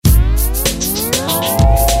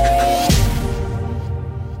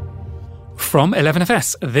From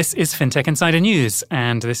 11FS, this is FinTech Insider News,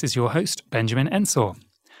 and this is your host, Benjamin Ensor.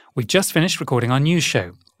 We've just finished recording our news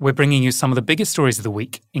show. We're bringing you some of the biggest stories of the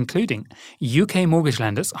week, including UK mortgage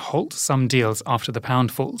lenders halt some deals after the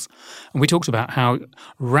pound falls. And we talked about how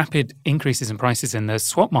rapid increases in prices in the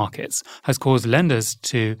swap markets has caused lenders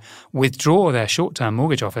to withdraw their short-term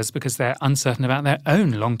mortgage offers because they're uncertain about their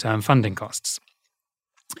own long-term funding costs.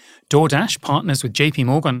 DoorDash partners with JP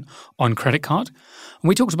Morgan on credit card. And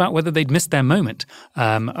we talked about whether they'd missed their moment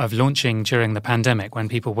of launching during the pandemic when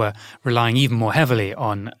people were relying even more heavily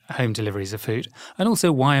on home deliveries of food, and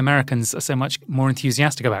also why Americans are so much more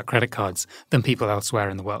enthusiastic about credit cards than people elsewhere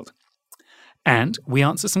in the world. And we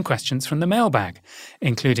answer some questions from the mailbag,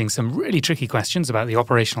 including some really tricky questions about the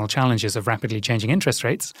operational challenges of rapidly changing interest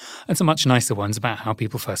rates and some much nicer ones about how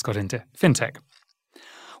people first got into fintech.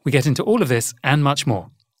 We get into all of this and much more.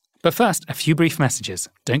 But first, a few brief messages.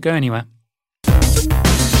 Don't go anywhere.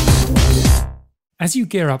 As you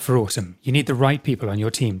gear up for autumn, you need the right people on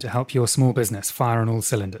your team to help your small business fire on all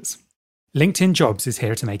cylinders. LinkedIn Jobs is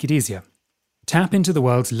here to make it easier. Tap into the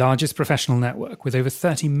world's largest professional network with over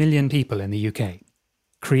 30 million people in the UK.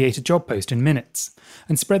 Create a job post in minutes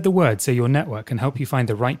and spread the word so your network can help you find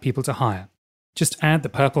the right people to hire. Just add the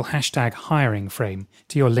purple hashtag hiring frame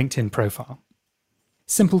to your LinkedIn profile.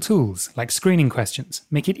 Simple tools like screening questions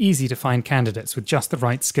make it easy to find candidates with just the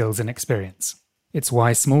right skills and experience. It's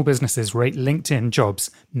why small businesses rate LinkedIn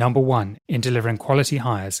Jobs #1 in delivering quality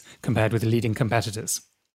hires compared with leading competitors.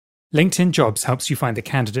 LinkedIn Jobs helps you find the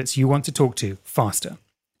candidates you want to talk to faster,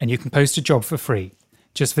 and you can post a job for free.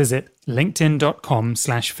 Just visit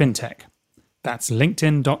linkedin.com/fintech. That's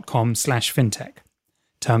linkedin.com/fintech.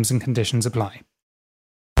 Terms and conditions apply.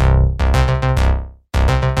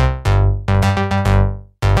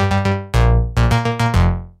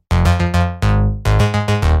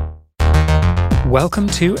 Welcome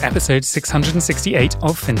to episode 668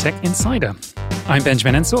 of FinTech Insider. I'm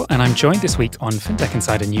Benjamin Ensor, and I'm joined this week on FinTech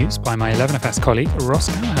Insider News by my 11FS colleague, Ross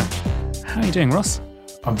Gallagher. How are you doing, Ross?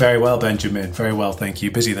 I'm very well, Benjamin. Very well, thank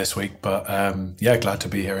you. Busy this week, but glad to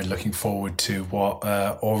be here and looking forward to what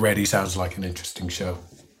already sounds like an interesting show.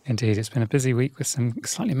 Indeed, it's been a busy week with some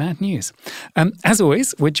slightly mad news. As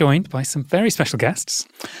always, we're joined by some very special guests.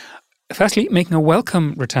 Firstly, making a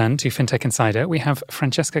welcome return to FinTech Insider, we have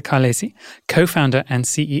Francesca Carlesi, co-founder and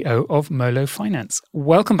CEO of Molo Finance.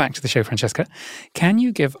 Welcome back to the show, Francesca. Can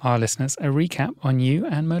you give our listeners a recap on you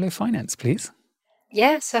and Molo Finance, please?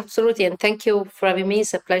 Yes, absolutely. And thank you for having me.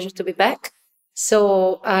 It's a pleasure to be back.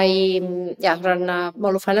 So I run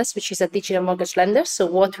Molo Finance, which is a digital mortgage lender. So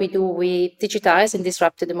what we do, we digitize and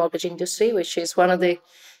disrupt the mortgage industry, which is one of the,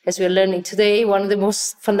 as we're learning today, one of the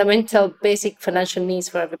most fundamental basic financial needs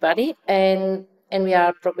for everybody. And we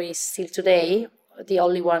are probably still today the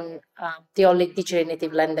only digital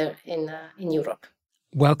native lender in Europe.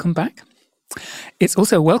 Welcome back. It's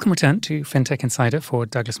also a welcome return to FinTech Insider for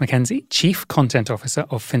Douglas McKenzie, Chief Content Officer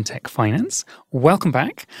of FinTech Finance. Welcome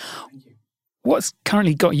back. What's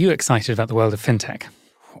currently got you excited about the world of FinTech?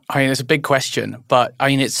 I mean, it's a big question, but I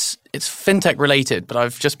mean, it's FinTech related, but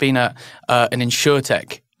I've just been at an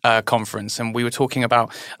InsurTech conference, and we were talking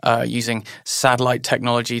about using satellite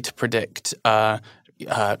technology to predict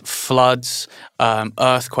floods,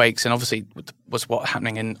 earthquakes, and obviously was what's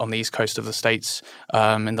happening on the east coast of the States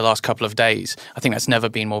in the last couple of days. I think that's never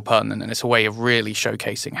been more pertinent, and it's a way of really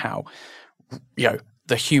showcasing how,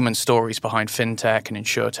 the human stories behind FinTech and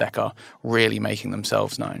InsurTech are really making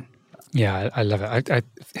themselves known. Yeah, I love it.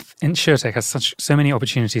 InsurTech has so many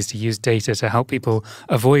opportunities to use data to help people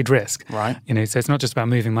avoid risk. Right. So it's not just about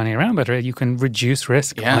moving money around, but you can reduce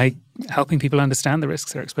risk by helping people understand the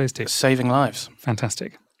risks they're exposed to. Saving lives.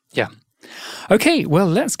 Fantastic. Yeah. Okay, well,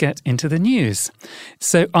 let's get into the news.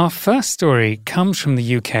 So our first story comes from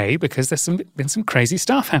the UK because there's been some crazy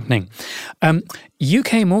stuff happening.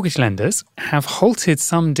 UK mortgage lenders have halted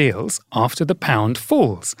some deals after the pound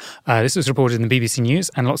falls. This was reported in the BBC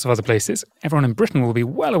News and lots of other places. Everyone in Britain will be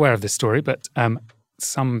well aware of this story, but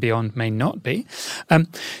some beyond may not be.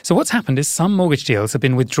 So what's happened is some mortgage deals have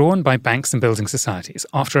been withdrawn by banks and building societies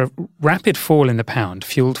after a rapid fall in the pound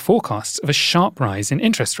fueled forecasts of a sharp rise in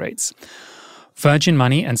interest rates. Virgin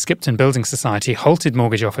Money and Skipton Building Society halted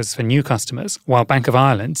mortgage offers for new customers, while Bank of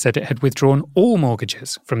Ireland said it had withdrawn all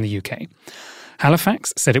mortgages from the UK.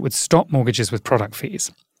 Halifax said it would stop mortgages with product fees.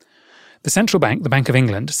 The central bank, the Bank of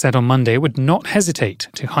England, said on Monday it would not hesitate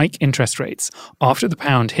to hike interest rates after the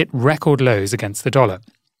pound hit record lows against the dollar.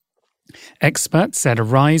 Experts said a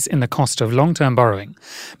rise in the cost of long-term borrowing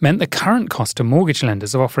meant the current cost to mortgage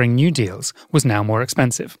lenders of offering new deals was now more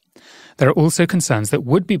expensive. There are also concerns that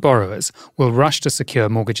would-be borrowers will rush to secure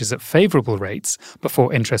mortgages at favourable rates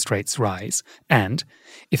before interest rates rise, and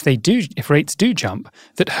if rates do jump,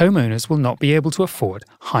 that homeowners will not be able to afford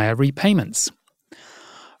higher repayments.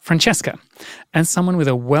 Francesca, as someone with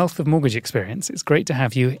a wealth of mortgage experience, it's great to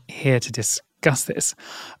have you here to discuss this.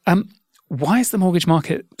 Why is the mortgage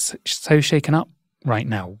market so shaken up right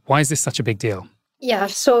now? Why is this such a big deal? Yeah,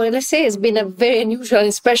 so let's say it's been a very unusual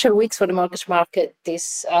and special weeks for the mortgage market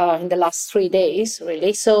this in the last 3 days,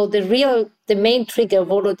 really. So the main trigger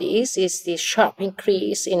of all of these is the sharp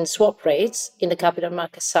increase in swap rates in the capital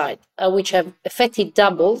market side, which have effectively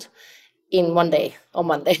doubled in one day, on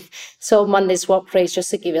Monday. So Monday swap rates,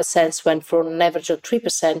 just to give you a sense, went from an average of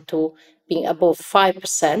 3% to being above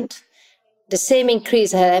 5%. The same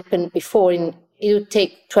increase had happened before it would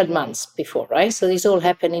take 12 months before, right? So this all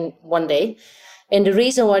happened in one day. And the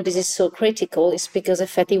reason why this is so critical is because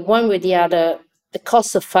effectively one way or the other, the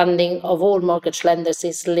cost of funding of all mortgage lenders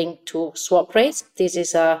is linked to swap rates. This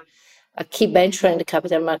is a key benchmark in the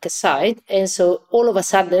capital market side. And so all of a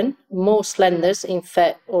sudden, most lenders, in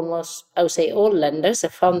fact, almost, I would say all lenders,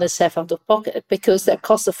 have found themselves out of pocket because their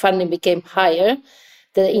cost of funding became higher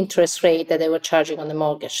than the interest rate that they were charging on the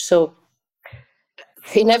mortgage. So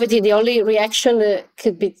inevitably, the only reaction that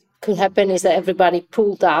could happen is that everybody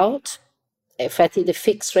pulled out effectively the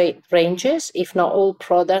fixed rate ranges, if not all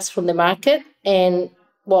products from the market. And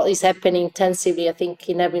what is happening intensively, I think,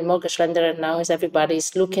 in every mortgage lender right now is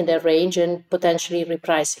everybody's looking at their range and potentially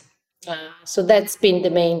repricing. So that's been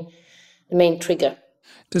the main trigger.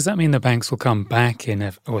 Does that mean the banks will come back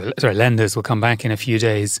lenders will come back in a few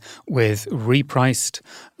days with repriced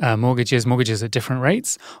mortgages at different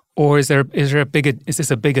rates? Or is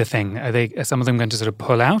this a bigger thing? Are some of them going to sort of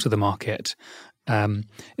pull out of the market?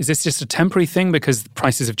 Is this just a temporary thing because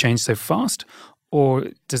prices have changed so fast? Or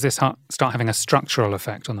does this start having a structural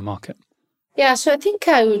effect on the market? Yeah, so I think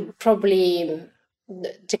I would probably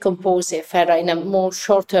decompose it further in a more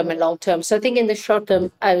short-term and long-term. So I think in the short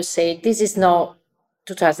term, I would say this is not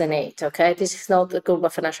 2008, okay? This is not the global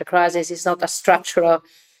financial crisis. It's not a structural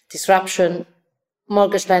disruption.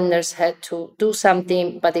 Mortgage lenders had to do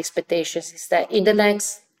something, but the expectations is that in the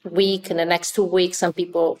next week, in the next 2 weeks, some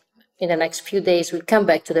people in the next few days will come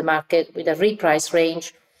back to the market with a reprice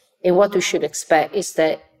range. And what we should expect is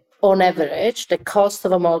that on average, the cost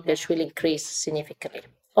of a mortgage will increase significantly.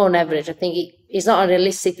 On average, I think it's not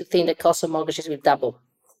unrealistic to think the cost of mortgages will double,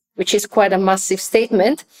 which is quite a massive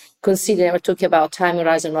statement, considering we're talking about time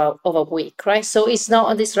horizon of a week, right? So it's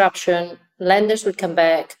not a disruption. Lenders will come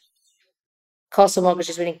back, cost of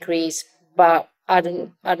mortgages will increase, but I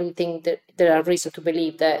don't think that there are reasons to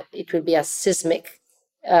believe that it will be a seismic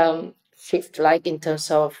shift, like in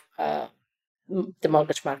terms of the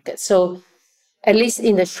mortgage market. So at least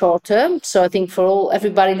in the short term. So I think for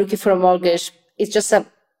everybody looking for a mortgage, it's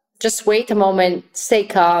just wait a moment, stay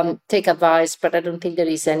calm, take advice, but I don't think there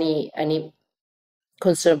is any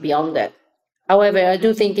concern beyond that. However, I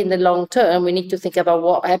do think in the long term, we need to think about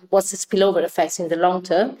what's the spillover effects in the long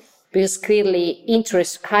term, because clearly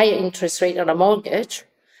higher interest rate on a mortgage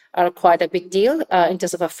are quite a big deal in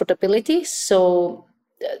terms of affordability. So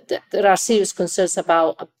there are serious concerns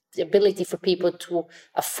about the ability for people to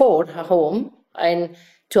afford a home and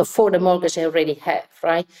to afford a mortgage they already have,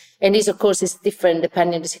 right? And this, of course, is different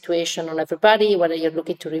depending on the situation on everybody, whether you're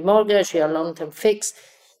looking to remortgage, you're long-term fixed.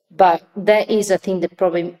 But that is, I think, the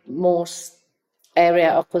probably most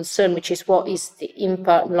area of concern, which is what is the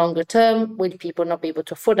impact longer term? Will people not be able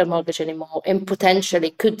to afford a mortgage anymore? And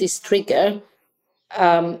potentially, could this trigger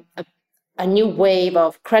a new wave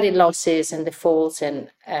of credit losses and defaults and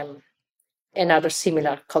other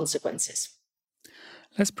similar consequences?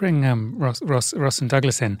 Let's bring Ross and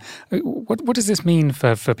Douglas in. What does this mean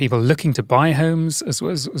for people looking to buy homes as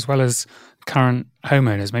well as current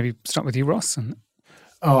homeowners? Maybe start with you, Ross.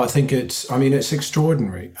 I think it's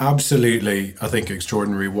extraordinary. Absolutely, I think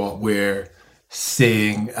extraordinary what we're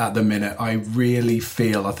seeing at the minute. I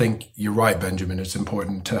think you're right, Benjamin. It's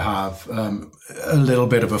important to have a little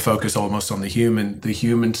bit of a focus almost on the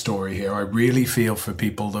human story here. I really feel for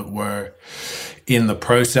people that were in the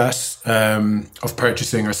process of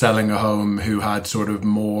purchasing or selling a home who had sort of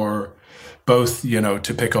more, both,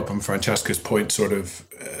 to pick up on Francesca's point, sort of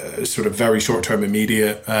very short-term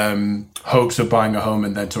immediate hopes of buying a home,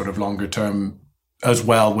 and then sort of longer term as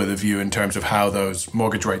well, with a view in terms of how those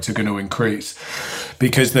mortgage rates are going to increase,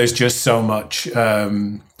 because there's just so much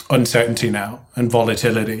uncertainty now and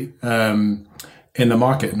volatility in the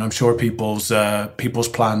market. And I'm sure people's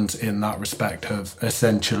plans in that respect have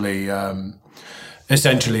essentially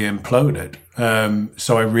imploded.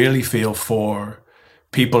 So I really feel for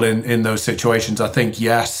people in those situations. I think,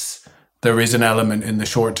 yes, there is an element in the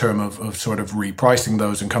short term of sort of repricing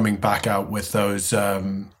those and coming back out with those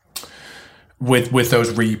with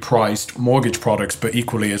those repriced mortgage products. But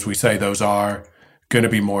equally, as we say, those are going to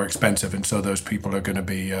be more expensive, and so those people are going to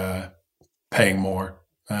be paying more,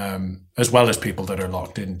 as well as people that are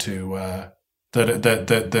locked into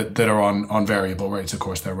that are on variable rates. Of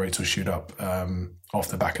course, their rates will shoot up off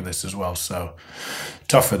the back of this as well. So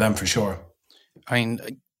tough for them for sure. I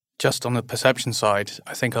mean, just on the perception side,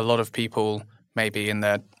 I think a lot of people maybe in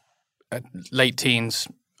their late teens,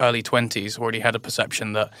 early 20s already had a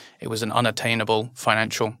perception that it was an unattainable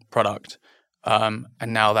financial product. And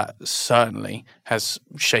now that certainly has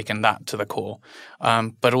shaken that to the core.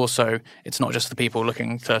 But also, it's not just the people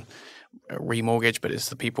looking to remortgage, but it's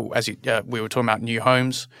the people, as we were talking about new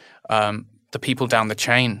homes, the people down the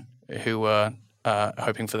chain who were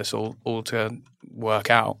hoping for this all to work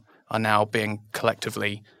out are now being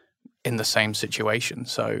collectively in the same situation.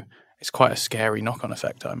 So it's quite a scary knock-on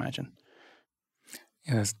effect, I imagine.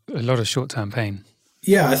 Yeah, there's a lot of short-term pain.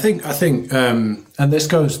 Yeah, I think, and this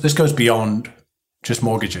goes beyond just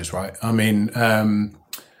mortgages, right? I mean,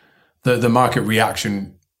 the market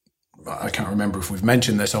reaction, I can't remember if we've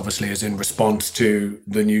mentioned this, obviously, is in response to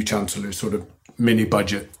the new Chancellor's sort of mini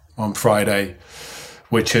budget on Friday,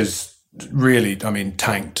 which has really, I mean,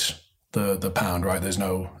 tanked the pound, right? There's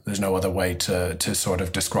no other way to sort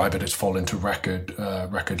of describe it. It's fallen to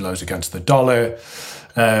record lows against the dollar.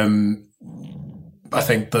 I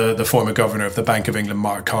think the former governor of the Bank of England,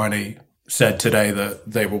 Mark Carney, said today that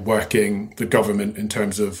they were working, the government, in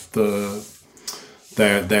terms of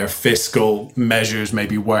their fiscal measures,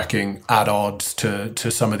 maybe working at odds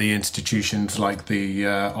to some of the institutions like the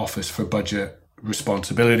Office for Budget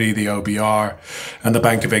Responsibility, the OBR, and the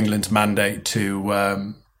Bank of England's mandate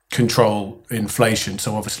to control inflation.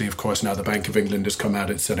 So obviously, of course, now the Bank of England has come out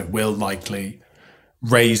and said it will likely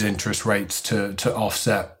raise interest rates to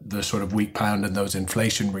offset the sort of weak pound and those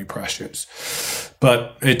inflationary pressures.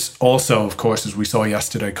 But it's also, of course, as we saw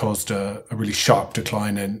yesterday, caused a really sharp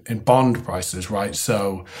decline in bond prices, right?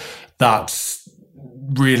 So that's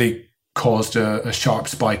really caused a sharp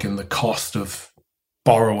spike in the cost of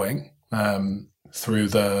borrowing through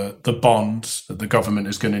the bonds that the government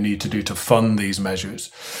is going to need to do to fund these measures.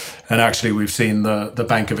 And actually, we've seen the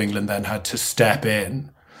Bank of England then had to step in,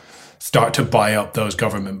 start to buy up those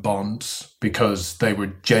government bonds because they were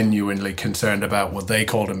genuinely concerned about what they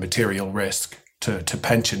called a material risk to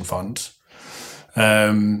pension funds.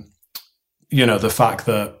 The fact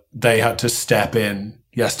that they had to step in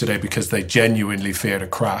yesterday because they genuinely feared a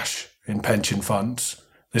crash in pension funds.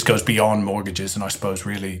 This goes beyond mortgages and I suppose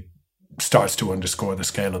really starts to underscore the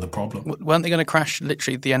scale of the problem. Weren't they going to crash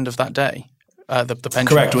literally at the end of that day? The pension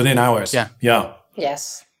Correct, within hours. Yeah.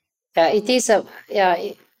 Yes. It is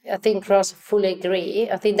I think Ross fully agree.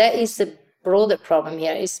 I think that is the broader problem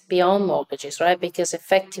here. It's beyond mortgages, right? Because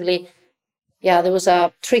effectively, there was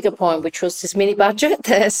a trigger point, which was this mini budget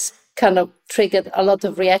that has kind of triggered a lot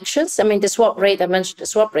of reactions. I mean, the swap rate, I mentioned the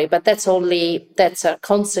swap rate, but that's a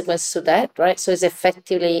consequence to that, right? So it's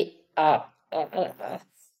effectively a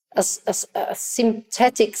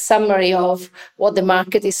synthetic summary of what the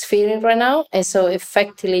market is feeling right now. And so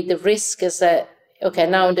effectively the risk is that, okay,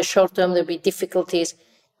 now in the short term, there'll be difficulties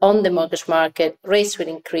on the mortgage market, rates will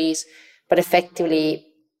increase, but effectively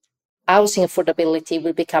housing affordability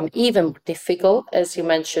will become even more difficult, as you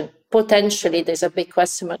mentioned. Potentially, there's a big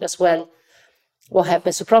question mark as well, what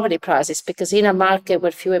happens to property prices, because in a market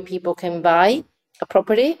where fewer people can buy a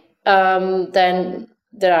property, then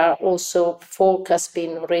there are also forecasts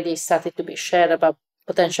being already started to be shared about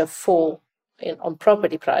potential fall on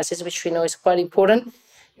property prices, which we know is quite important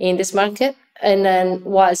in this market. And then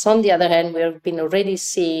whilst on the other hand, we've been already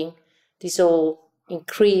seeing this whole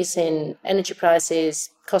increase in energy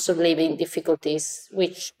prices, cost of living difficulties,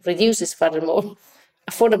 which reduces furthermore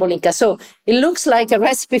affordable income. So it looks like a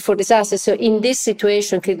recipe for disaster. So in this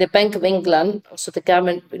situation, the Bank of England, also the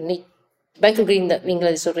government Bank of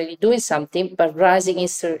England is already doing something, but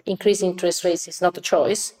increasing interest rates is not a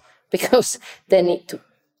choice because they need to,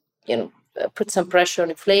 put some pressure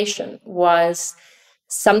on inflation, whilst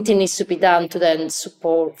something needs to be done to then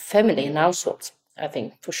support family and households, I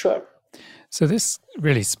think, for sure. So this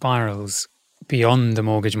really spirals beyond the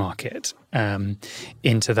mortgage market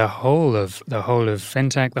into the whole of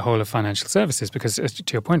fintech, the whole of financial services, because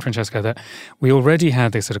to your point, Francesca, that we already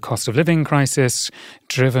had this sort of cost of living crisis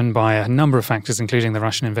driven by a number of factors, including the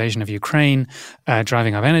Russian invasion of Ukraine,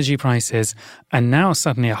 driving up energy prices, and now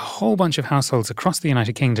suddenly a whole bunch of households across the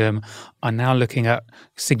United Kingdom are now looking at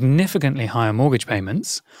significantly higher mortgage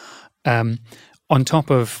payments on top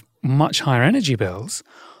of much higher energy bills.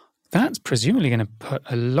 that's presumably going to put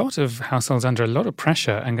a lot of households under a lot of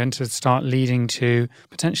pressure and going to start leading to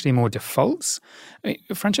potentially more defaults.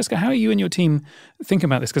 Francesca, how are you and your team thinking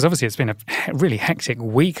about this? Because obviously it's been a really hectic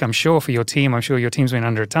week, I'm sure, for your team. I'm sure your team's been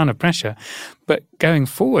under a ton of pressure. But going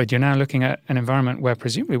forward, you're now looking at an environment where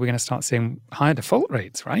presumably we're going to start seeing higher default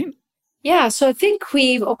rates, right? Yeah, so I think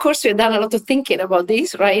we've done a lot of thinking about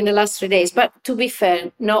this, right, in the last 3 days. But to be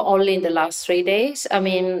fair, not only in the last 3 days. I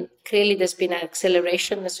mean, clearly there's been an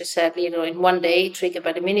acceleration, as you said, in one day triggered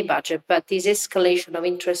by the mini budget. But this escalation of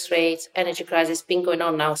interest rates, energy crisis, has been going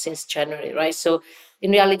on now since January, right? So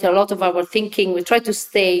in reality, a lot of our thinking, we try to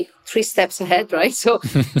stay 3 steps ahead, right? So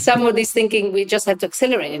some of this thinking, we just have to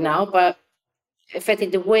accelerate it now. But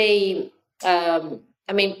effectively, the way,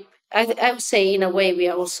 I would say in a way we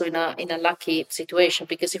are also in a lucky situation,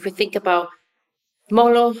 because if we think about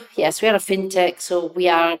Molo, yes, we are a fintech, so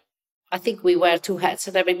I think we wear 2 hats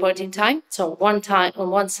at every point in time. So on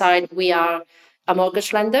one side, we are a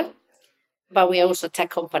mortgage lender, but we are also a tech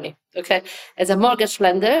company, okay? As a mortgage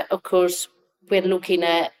lender, of course, we're looking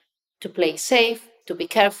at to play safe, to be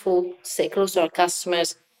careful, stay close to our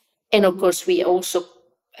customers. And of course, we also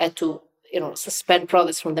had to suspend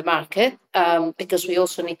products from the market because we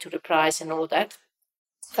also need to reprice and all that.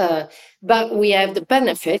 But we have the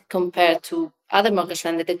benefit compared to other mortgage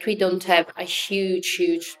lenders that we don't have a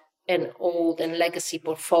huge and old and legacy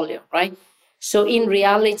portfolio, right? So in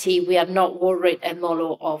reality, we are not worried at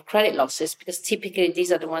Molo of credit losses, because typically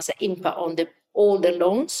these are the ones that impact on the older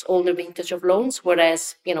loans, older vintage of loans,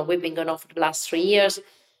 whereas, we've been going on for the last 3 years.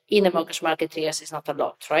 In the mortgage market, 3 years is not a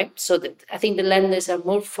lot, right? So I think the lenders are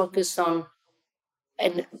more focused on,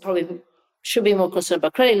 and probably should be more concerned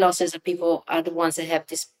about credit losses, and people are the ones that have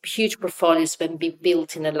these huge portfolios been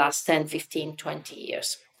built in the last 10, 15, 20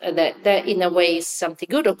 years. That in a way is something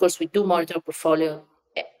good. Of course, we do monitor our portfolio,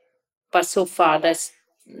 but so far that's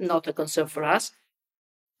not a concern for us.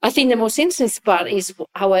 I think the most interesting part is,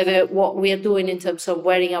 however, what we are doing in terms of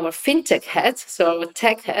wearing our fintech hat, so our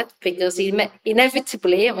tech hat, because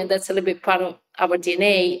inevitably, that's a little bit part of our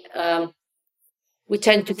DNA. We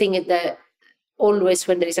tend to think that always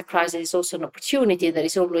when there is a crisis, there is also an opportunity. There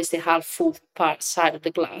is always the half full side of the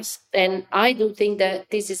glass. And I do think that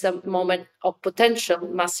this is a moment of potential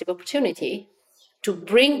massive opportunity to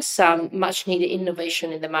bring some much needed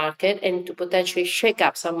innovation in the market and to potentially shake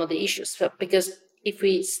up some of the issues. Because if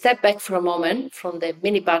we step back for a moment from the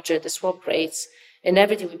mini budget, the swap rates, and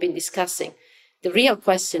everything we've been discussing, the real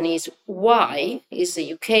question is, why is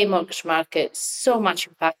the UK mortgage market so much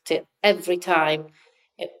impacted every time?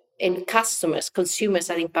 And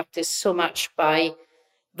consumers are impacted so much by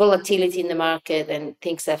volatility in the market and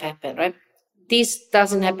things that happen, right? This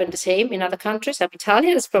doesn't happen the same in other countries. I'm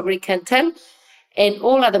Italian, as probably can tell. And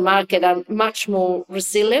all other markets are much more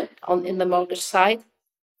resilient in the mortgage side.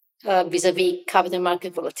 Vis-a-vis capital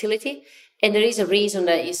market volatility. And there is a reason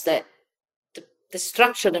that is that the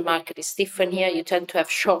structure of the market is different here. You tend to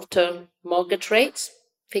have short-term mortgage rates,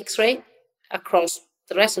 fixed rate. Across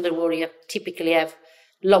the rest of the world, you typically have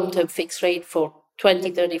long-term fixed rate for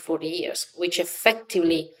 20, 30, 40 years, which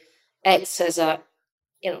effectively acts as a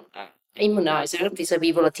immunizer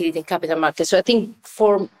vis-a-vis volatility in capital markets. So I think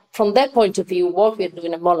from that point of view, what we're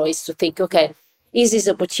doing at Molo is to think, okay, is this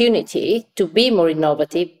opportunity to be more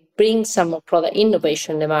innovative, bring some more product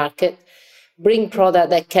innovation in the market, bring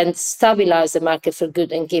product that can stabilize the market for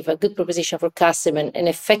good and give a good proposition for customers and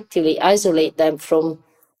effectively isolate them from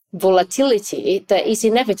volatility that is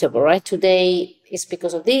inevitable, right? Today is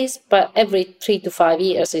because of this, but every 3 to 5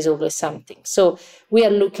 years is always something. So we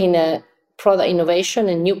are looking at product innovation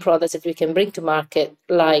and new products that we can bring to market,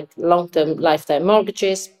 like long-term lifetime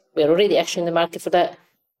mortgages. We're already actually in the market for that.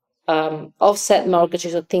 Offset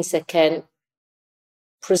mortgages or things that can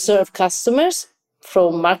preserve customers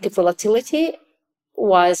from market volatility,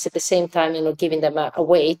 whilst at the same time, giving them a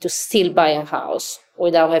way to still buy a house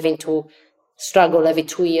without having to struggle every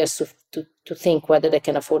 2 years to think whether they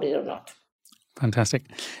can afford it or not. Fantastic.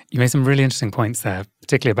 You made some really interesting points there,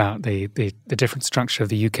 particularly about the different structure of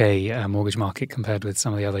the UK mortgage market compared with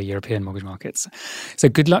some of the other European mortgage markets. So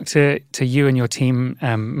good luck to you and your team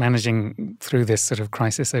managing through this sort of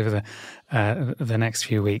crisis over the next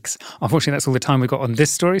few weeks. Unfortunately, that's all the time we've got on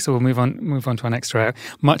this story, so we'll move on to our next story.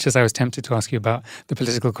 Much as I was tempted to ask you about the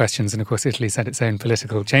political questions, and of course Italy's had its own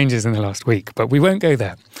political changes in the last week, but we won't go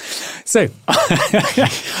there. So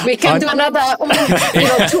we can do another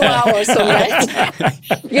 2 hours on that.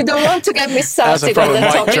 You don't want to get me started on the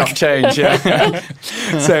topic. Mic drop change, yeah.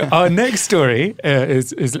 So our next story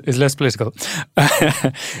is less political.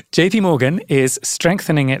 JP Morgan is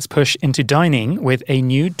strengthening its push into dining with a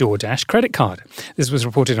new DoorDash credit credit card. This was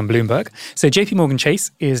reported on Bloomberg. So JP Morgan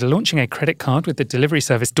Chase is launching a credit card with the delivery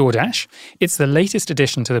service DoorDash. It's the latest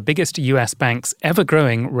addition to the biggest US bank's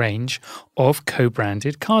ever-growing range of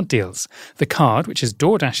co-branded card deals. The card, which is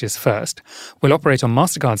DoorDash's first, will operate on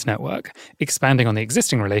MasterCard's network, expanding on the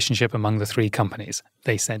existing relationship among the three companies,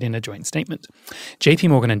 they said in a joint statement. JP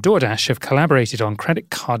Morgan and DoorDash have collaborated on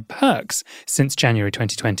credit card perks since January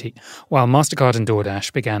 2020, while MasterCard and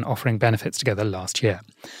DoorDash began offering benefits together last year.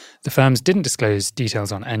 The firms didn't disclose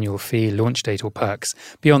details on annual fee, launch date or perks,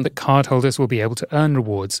 beyond that cardholders will be able to earn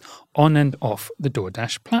rewards on and off the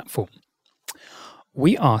DoorDash platform.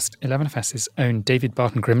 We asked 11FS's own David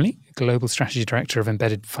Barton-Grimley, Global Strategy Director of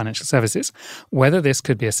Embedded Financial Services, whether this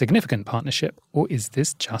could be a significant partnership or is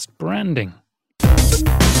this just branding?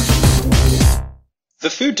 The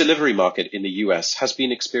food delivery market in the US has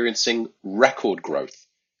been experiencing record growth,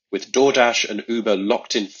 with DoorDash and Uber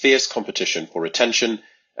locked in fierce competition for attention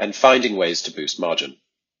and finding ways to boost margin.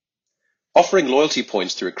 Offering loyalty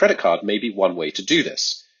points through a credit card may be one way to do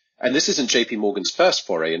this, and this isn't JP Morgan's first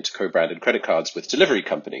foray into co-branded credit cards with delivery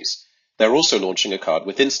companies. They're also launching a card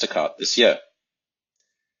with Instacart this year.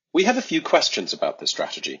 We have a few questions about this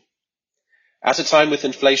strategy. At a time with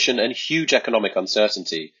inflation and huge economic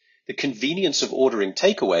uncertainty, the convenience of ordering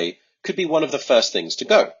takeaway could be one of the first things to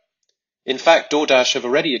go. In fact, DoorDash have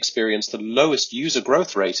already experienced the lowest user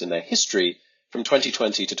growth rate in their history from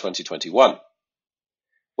 2020 to 2021.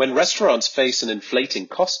 When restaurants face an inflating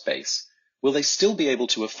cost base, will they still be able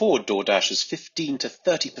to afford DoorDash's 15 to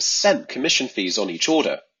 30% commission fees on each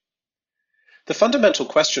order? The fundamental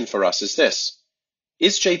question for us is this: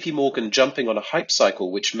 is JP Morgan jumping on a hype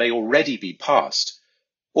cycle which may already be past?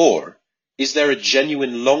 Or is there a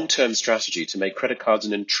genuine long-term strategy to make credit cards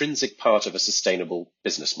an intrinsic part of a sustainable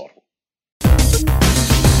business model?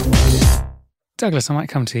 Douglas, I might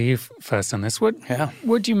come to you first on this. What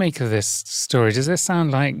do you make of this story? Does this sound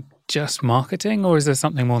like just marketing, or is there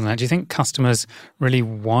something more than that? Do you think customers really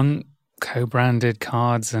want co-branded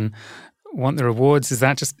cards and want the rewards? Is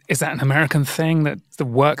that an American thing that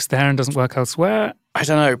works there and doesn't work elsewhere? I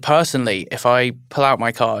don't know. Personally, if I pull out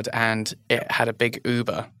my card and it had a big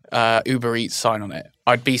Uber Eats sign on it,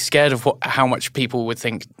 I'd be scared of how much people would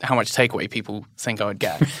think, how much takeaway people think I would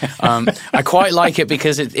get. I quite like it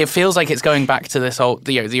because it feels like it's going back to this old,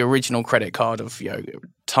 the original credit card of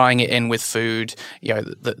tying it in with food,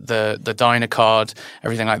 the diner card,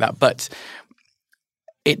 everything like that. But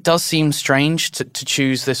it does seem strange to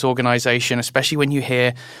choose this organization, especially when you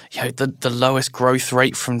hear the lowest growth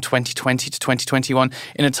rate from 2020 to 2021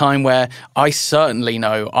 in a time where I certainly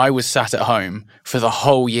know I was sat at home for the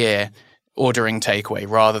whole year ordering takeaway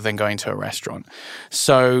rather than going to a restaurant.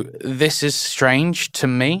 So this is strange to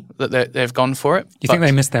me that they've gone for it. You think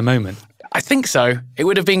they missed their moment? I think so. It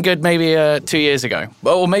would have been good maybe 2 years ago.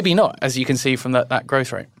 Well, or maybe not, as you can see from that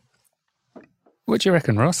growth rate. What do you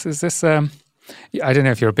reckon, Ross? Is this... I don't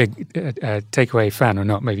know if you're a big takeaway fan or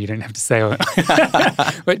not. Maybe you don't have to say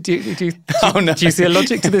it. But do you see a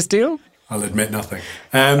logic to this deal? I'll admit nothing.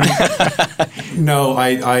 No,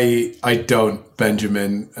 I don't,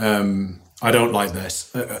 Benjamin. I don't like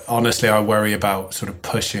this. Honestly, I worry about sort of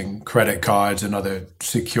pushing credit cards and other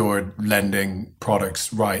secured lending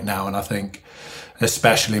products right now. And I think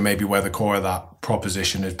especially maybe where the core of that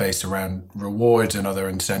proposition is based around rewards and other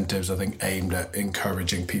incentives, I think aimed at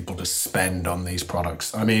encouraging people to spend on these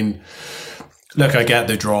products. I mean, look, I get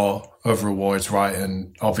the draw of rewards, right?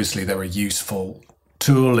 And obviously they're a useful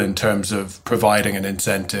tool in terms of providing an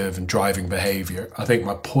incentive and driving behavior. I think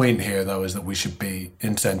my point here, though, is that we should be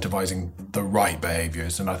incentivizing the right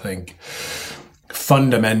behaviors. And I think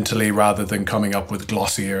fundamentally, rather than coming up with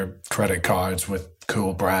glossier credit cards with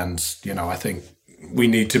cool brands, I think we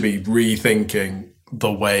need to be rethinking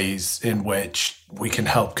the ways in which we can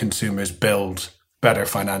help consumers build better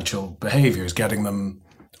financial behaviors, getting them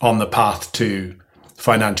on the path to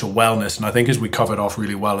financial wellness. And I think, as we covered off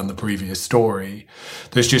really well in the previous story,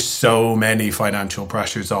 there's just so many financial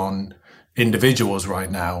pressures on individuals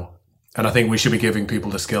right now. And I think we should be giving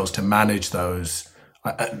people the skills to manage those.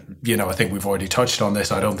 I think we've already touched on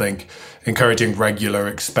this. I don't think encouraging regular,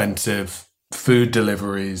 expensive food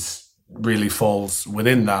deliveries really falls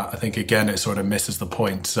within that. I think, again, it sort of misses the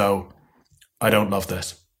point. So I don't love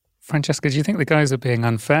this. Francesca, do you think the guys are being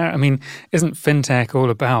unfair? I mean, isn't fintech all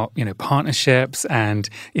about, partnerships and,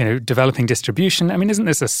 developing distribution? I mean, isn't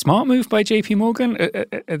this a smart move by JP Morgan?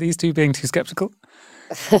 Are these two being too skeptical?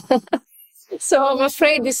 So I'm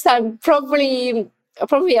afraid this time probably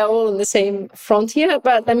are all on the same front here,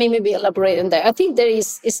 but let me maybe elaborate on that. I think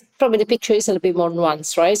is probably the picture is a little bit more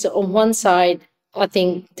nuanced, right? So on one side, I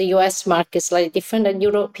think the US market is slightly different than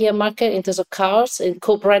European market in terms of cars and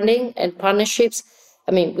co-branding and partnerships.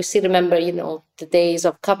 I mean, we still remember, the days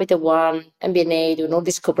of Capital One, MBNA, doing all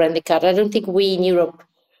these co-branded cards. I don't think we in Europe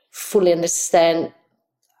fully understand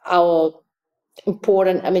how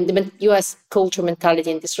important, the US culture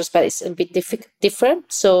mentality in this respect is a bit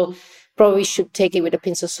different. So probably should take it with a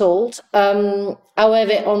pinch of salt.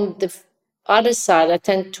 However, on the other side, I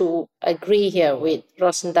tend to agree here with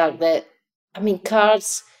Ross and Doug that,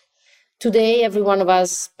 cards today, every one of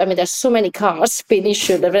us, there's so many cards being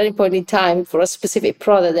issued at any point in time for a specific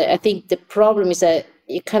product that I think the problem is that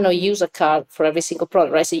you cannot use a card for every single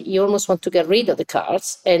product, right? So you almost want to get rid of the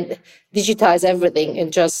cards and digitize everything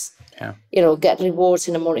and just, get rewards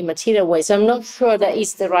in a more immaterial way. So I'm not sure that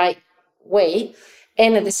is the right way.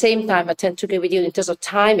 And at the same time, I tend to agree with you in terms of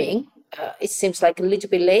timing. It seems like a little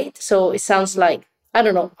bit late. So it sounds like, I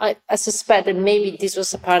don't know, I suspect that maybe this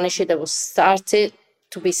was a partnership that was started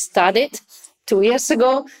to be studied 2 years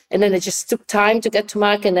ago, and then it just took time to get to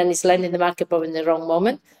market, and then it's landing the market probably in the wrong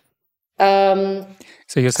moment.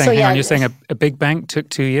 So you're saying, you're saying a big bank took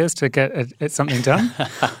 2 years to get something done?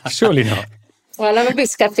 Surely not. Well, I'm a bit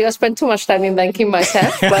skeptical. I spent too much time in banking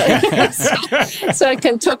myself, but so I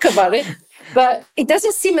can talk about it. But it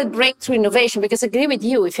doesn't seem a breakthrough innovation, because I agree with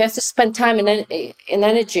you. If you have to spend time and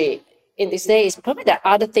energy in these days, probably there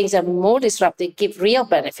are other things that are more disruptive, give real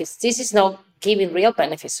benefits. This is not giving real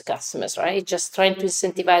benefits to customers, right? It's just trying to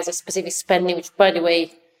incentivize a specific spending, which, by the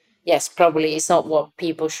way, yes, probably is not what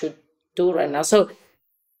people should do right now. So,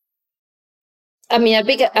 I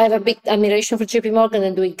have a big admiration for JP Morgan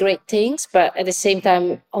and doing great things, but at the same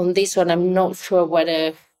time, on this one, I'm not sure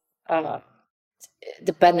whether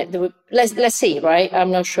let's see, right?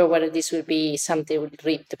 I'm not sure whether this will be something that will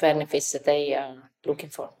reap the benefits that they are looking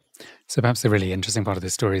for. So perhaps the really interesting part of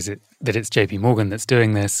this story is that it's JP Morgan that's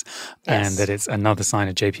doing this, and that it's another sign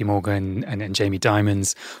of JP Morgan and Jamie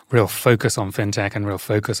Dimon's real focus on fintech and real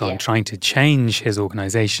focus on trying to change his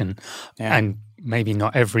organization. Yeah. And maybe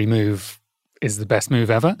not every move is the best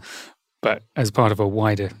move ever, but as part of a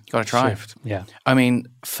wider shift. Yeah.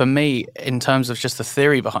 For me, in terms of just the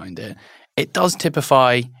theory behind it, it does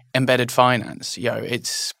typify embedded finance.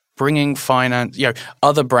 It's bringing finance,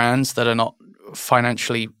 other brands that are not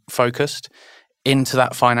financially focused into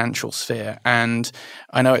that financial sphere. And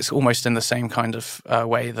I know it's almost in the same kind of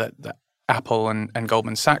way that Apple and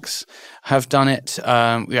Goldman Sachs have done it.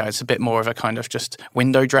 It's a bit more of a kind of just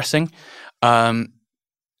window dressing.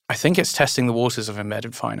 I think it's testing the waters of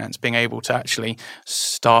embedded finance, being able to actually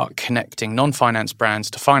start connecting non-finance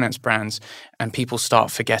brands to finance brands, and people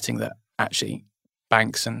start forgetting that actually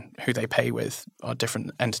banks and who they pay with are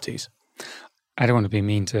different entities. I don't want to be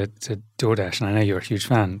mean to DoorDash, and I know you're a huge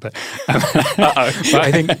fan, but but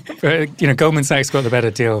I think Goldman Sachs got the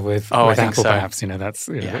better deal with Apple, so. Perhaps that's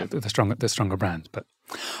the stronger brand. But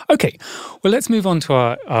okay, well, let's move on to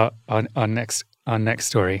our next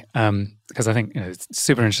story, because I think it's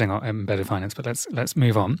super interesting on embedded finance. But let's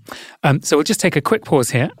move on. So we'll just take a quick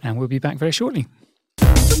pause here, and we'll be back very shortly.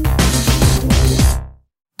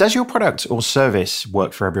 Does your product or service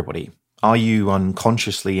work for everybody? Are you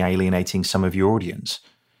unconsciously alienating some of your audience?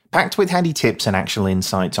 Packed with handy tips and actionable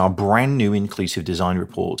insights, our brand new Inclusive Design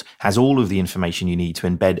Report has all of the information you need to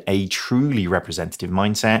embed a truly representative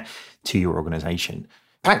mindset to your organization.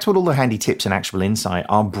 Packed with all the handy tips and actionable insight,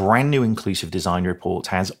 our brand new Inclusive Design Report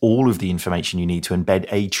has all of the information you need to embed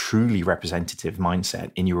a truly representative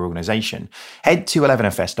mindset in your organization. Head to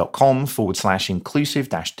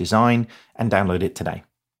 11fs.com/inclusive-design and download it today.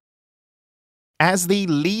 As the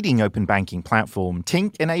leading open banking platform,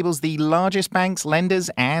 Tink enables the largest banks, lenders,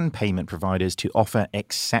 and payment providers to offer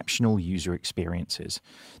exceptional user experiences.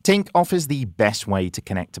 Tink offers the best way to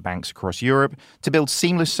connect to banks across Europe to build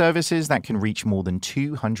seamless services that can reach more than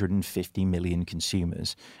 250 million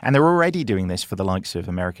consumers. And they're already doing this for the likes of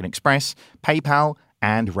American Express, PayPal,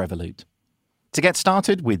 and Revolut. To get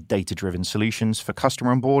started with data-driven solutions for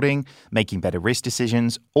customer onboarding, making better risk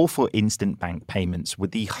decisions, or for instant bank payments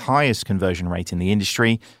with the highest conversion rate in the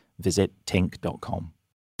industry, visit tink.com.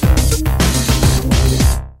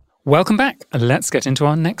 Welcome back. Let's get into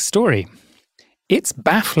our next story. It's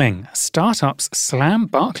baffling. Startups slam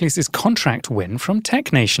Barclays' contract win from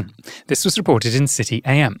Tech Nation. This was reported in City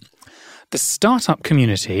AM. The startup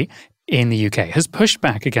community in the UK has pushed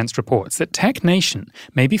back against reports that Tech Nation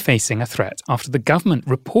may be facing a threat after the government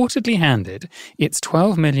reportedly handed its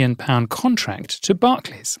 £12 million contract to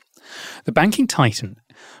Barclays. The banking titan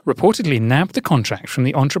reportedly nabbed the contract from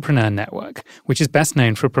the Entrepreneur Network, which is best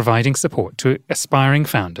known for providing support to aspiring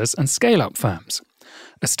founders and scale-up firms.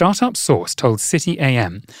 A startup source told City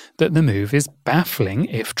AM that the move is baffling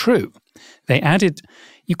if true. They added,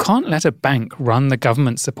 you can't let a bank run the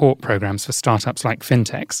government support programs for startups like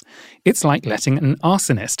fintechs. It's like letting an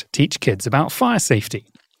arsonist teach kids about fire safety.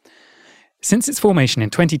 Since its formation in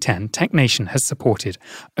 2010, TechNation has supported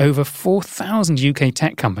over 4,000 UK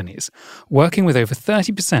tech companies, working with over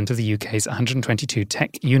 30% of the UK's 122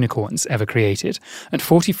 tech unicorns ever created and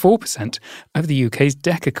 44% of the UK's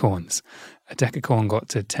decacorns. A decacorn got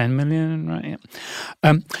to 10 million, right?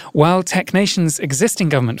 Yeah. While TechNation's existing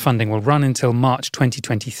government funding will run until March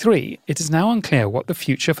 2023, it is now unclear what the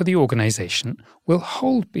future for the organisation will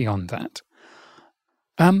hold beyond that.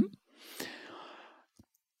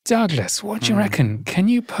 Douglas, what do you reckon? Can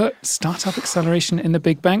you put startup acceleration in the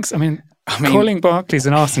big banks? I mean calling Barclays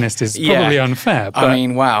an arsonist is probably unfair. But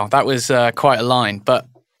wow, that was quite a line. But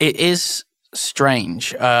it is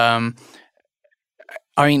strange. I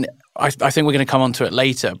think we're going to come on to it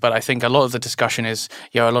later, but I think a lot of the discussion is,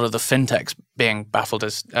 a lot of the fintechs being baffled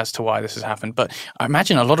as to why this has happened. But I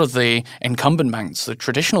imagine a lot of the incumbent banks, the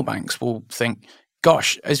traditional banks, will think,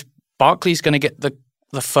 gosh, is Barclays going to get the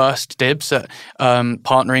first dibs at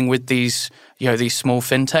partnering with these small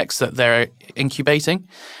fintechs that they're incubating?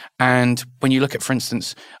 And when you look at, for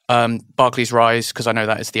instance, Barclays Rise, because I know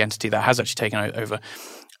that is the entity that has actually taken over.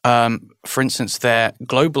 For instance, their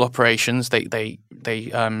global operations, they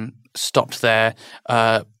stopped their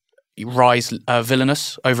Rise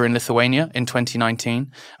Vilnius over in Lithuania in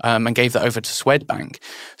 2019 and gave that over to Swedbank.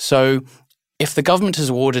 So if the government has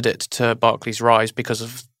awarded it to Barclays Rise because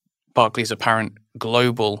of Barclays' apparent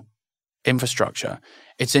global infrastructure,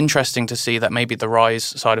 it's interesting to see that maybe the Rise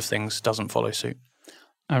side of things doesn't follow suit.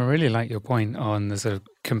 I really like your point on the sort of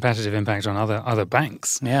competitive impact on other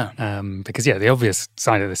banks. Yeah. Because the obvious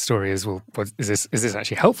side of this story is, well, is this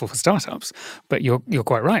actually helpful for startups? But you're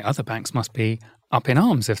quite right. Other banks must be up in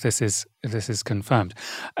arms if this is confirmed.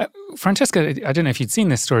 Francesca, I don't know if you'd seen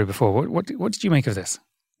this story before. What did you make of this?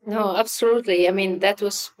 No, absolutely. I mean, that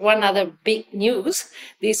was one other big news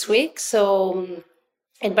this week. So,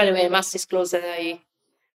 and by the way, I must disclose that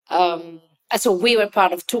so we were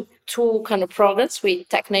part of two kind of programs with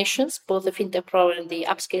TechNations, both the FinTech program and the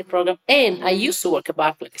Upscale program. And I used to work at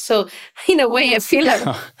Barclays. So in a way, I feel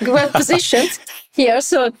well positioned here.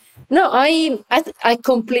 So no, I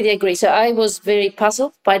completely agree. So I was very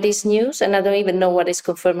puzzled by this news, and I don't even know what is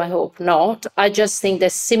confirmed. I hope not. I just think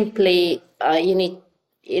that simply you need,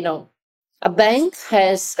 a bank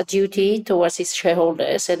has a duty towards its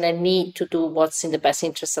shareholders, and they need to do what's in the best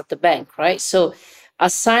interest of the bank, right? So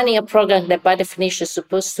assigning a program that by definition is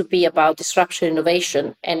supposed to be about disruption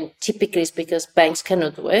innovation, and typically it's because banks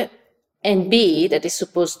cannot do it, and B, that is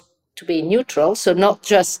supposed to be neutral, so not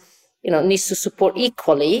just, needs to support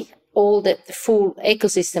equally all the full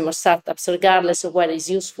ecosystem of startups, regardless of whether it's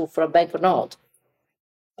useful for a bank or not.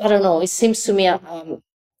 I don't know, it seems to me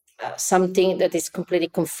something that is completely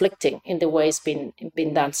conflicting in the way it's been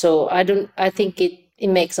done. So I think it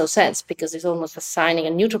makes no sense, because it's almost assigning a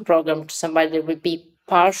neutral program to somebody that will be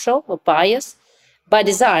partial or biased by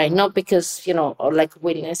design, not because, or like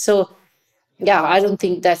willingness. So I don't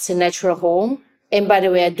think that's a natural home. And by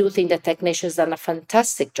the way, I do think that TechNation has done a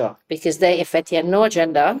fantastic job, because they effectively had no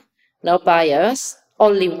agenda, no bias,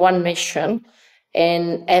 only one mission.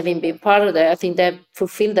 And having been part of that, I think they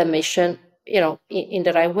fulfilled the mission in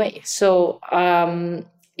the right way. So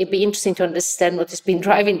it'd be interesting to understand what has been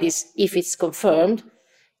driving this, if it's confirmed.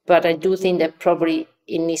 But I do think that probably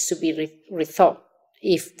it needs to be rethought,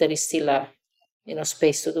 if there is still a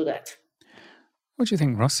space to do that. What do you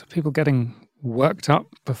think, Ross? Are people getting worked up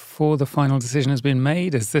before the final decision has been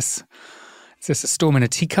made? Is this a storm in a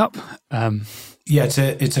teacup? Yeah,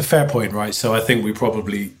 it's a fair point, right? So I think we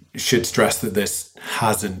probably should stress that this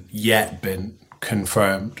hasn't yet been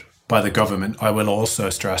confirmed by the government. I will also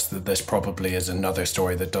stress that this probably is another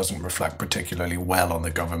story that doesn't reflect particularly well on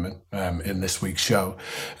the government in this week's show.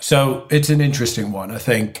 So it's an interesting one. I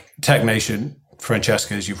think TechNation,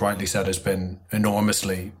 Francesca, as you've rightly said, has been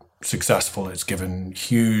enormously successful. It's given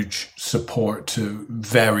huge support to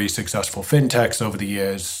very successful fintechs over the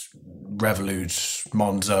years, Revolut,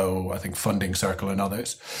 Monzo, I think Funding Circle and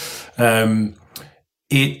others.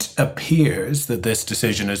 It appears that this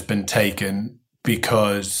decision has been taken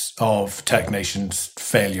because of TechNation's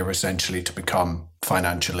failure essentially to become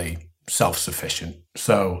financially self-sufficient.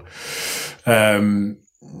 So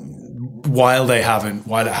while it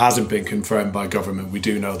hasn't been confirmed by government, we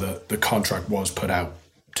do know that the contract was put out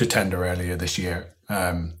to tender earlier this year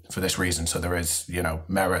for this reason. So there is,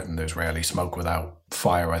 merit, and there's rarely smoke without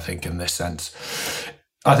fire, I think, in this sense.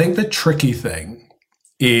 I think the tricky thing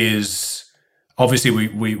is, obviously,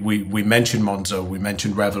 we mentioned Monzo, we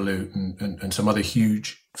mentioned Revolut and some other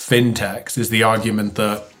huge fintechs, is the argument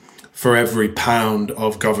that, for every pound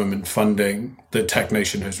of government funding that Tech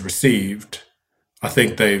Nation has received, I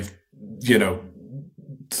think they've,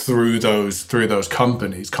 through those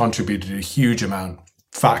companies, contributed a huge amount,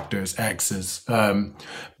 factors, X's,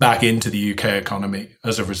 back into the UK economy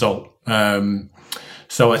as a result.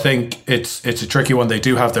 So I think it's a tricky one. They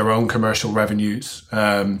do have their own commercial revenues,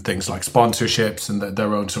 things like sponsorships and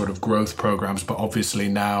their own sort of growth programs. But obviously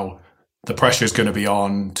now the pressure is going to be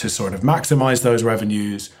on to sort of maximize those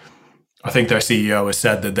revenues. I think their CEO has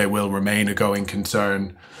said that they will remain a going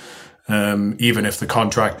concern, even if the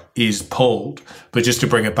contract is pulled. But just to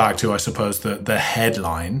bring it back to, I suppose, the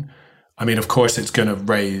headline, I mean, of course, it's going to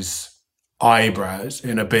raise eyebrows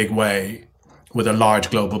in a big way with a large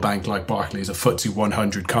global bank like Barclays, a FTSE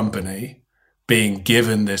 100 company, being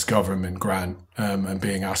given this government grant and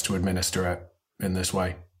being asked to administer it in this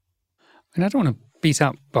way. And I don't want to beat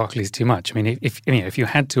up Barclays too much. I mean, if you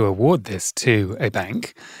had to award this to a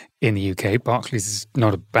bank in the UK, Barclays is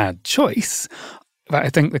not a bad choice. But I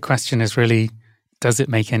think the question is really, does it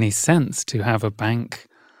make any sense to have a bank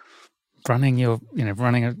running a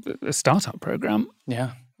startup program?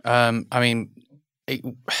 Yeah. I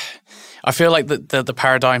feel like the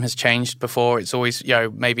paradigm has changed before. It's always,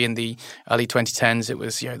 maybe in the early 2010s, it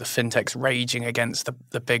was, the fintechs raging against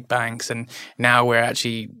the big banks. And now we're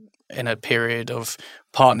actually in a period of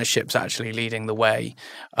partnerships actually leading the way.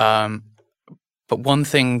 But one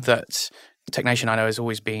thing that Tech Nation, I know, has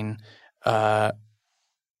always been probably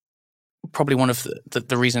one of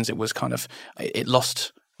the reasons it was it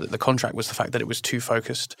lost the contract was the fact that it was too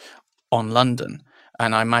focused on London.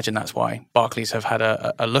 And I imagine that's why Barclays have had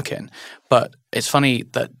a look in. But it's funny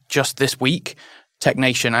that just this week, Tech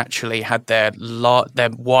Nation actually had their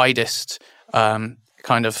widest talent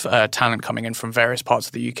coming in from various parts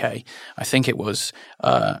of the UK. I think it was,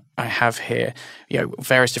 I have here,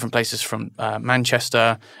 various different places from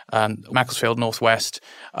Manchester, Macclesfield, Northwest.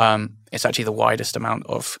 It's actually the widest amount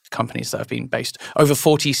of companies that have been based. Over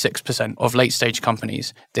 46% of late-stage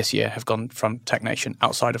companies this year have gone from Tech Nation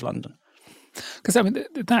outside of London. Because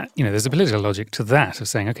there's a political logic to that of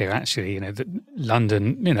saying, okay, actually, that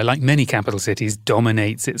London, like many capital cities,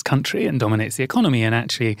 dominates its country and dominates the economy, and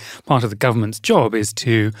actually part of the government's job is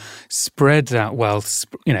to spread that wealth,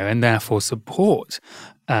 and therefore support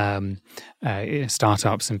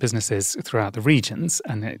startups and businesses throughout the regions.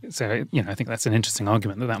 And so, I think that's an interesting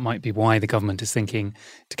argument that might be why the government is thinking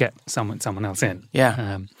to get someone else in.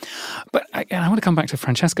 Yeah. But I want to come back to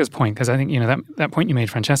Francesca's point, because I think, that point you made,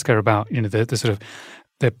 Francesca, about, the sort of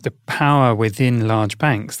the power within large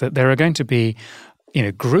banks, that there are going to be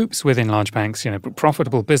groups within large banks,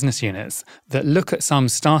 profitable business units that look at some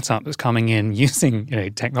startup that's coming in using,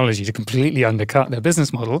 technology to completely undercut their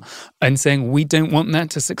business model and saying, we don't want that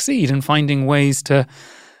to succeed, and finding ways to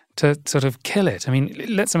sort of kill it. I mean,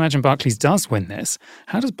 let's imagine Barclays does win this.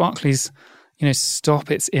 How does Barclays, stop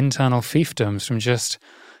its internal fiefdoms from just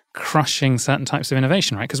crushing certain types of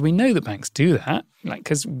innovation, right? Because we know that banks do that.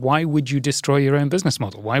 Because why would you destroy your own business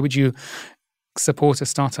model? Why would you support a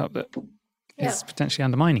startup that is potentially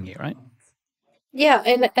undermining you, right? Yeah,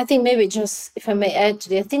 and I think maybe just, if I may add to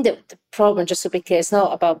that, I think that the problem, just to be clear, is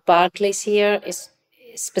not about Barclays here, is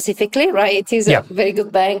specifically, right? It is a very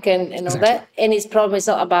good bank and all that. And its problem is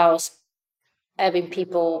not about having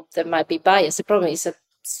people that might be biased. The problem is a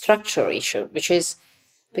structural issue, which is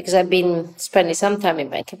because I've been spending some time in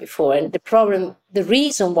banking before. And the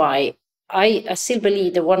reason why I still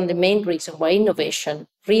believe that one of the main reasons why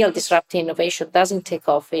real disruptive innovation doesn't take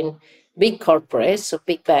off in big corporates or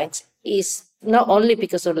big banks is not only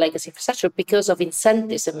because of legacy infrastructure, because of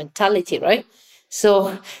incentives and mentality, right?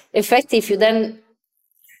 So effectively, if you then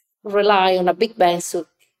rely on a big bank to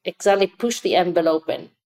exactly push the envelope and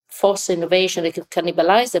force innovation that could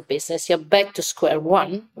cannibalize the business, you're back to square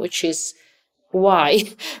one, which is why,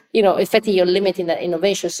 effectively you're limiting that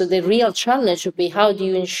innovation. So the real challenge would be, how do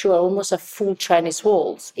you ensure almost a full Chinese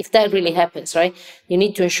walls? If that really happens, right? You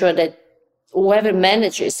need to ensure that whoever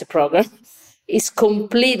manages the program is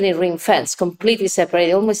completely ring-fenced, completely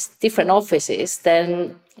separated, almost different offices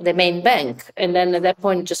than the main bank. And then at that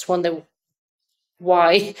point, just wonder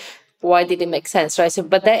why did it make sense, right? So,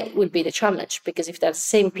 but that would be the challenge, because if they're the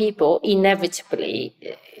same people, inevitably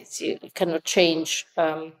you cannot change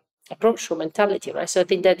approach or mentality, right? So I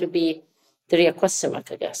think that would be the real question mark,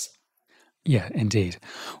 I guess. Yeah, indeed.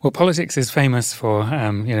 Well, politics is famous for,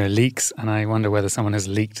 leaks, and I wonder whether someone has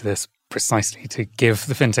leaked this precisely to give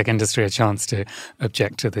the fintech industry a chance to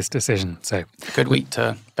object to this decision. So good week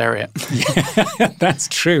to bury it. Yeah, that's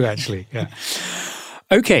true, actually. Yeah.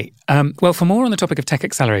 Okay, well, for more on the topic of tech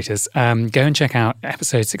accelerators, go and check out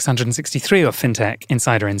episode 663 of FinTech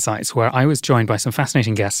Insider Insights, where I was joined by some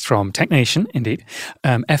fascinating guests from Tech Nation, indeed,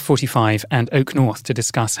 F45 and Oak North to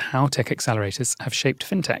discuss how tech accelerators have shaped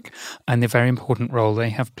FinTech and the very important role they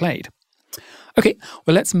have played. Okay,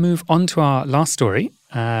 well, let's move on to our last story,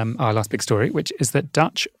 our last big story, which is that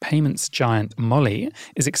Dutch payments giant Molly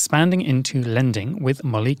is expanding into lending with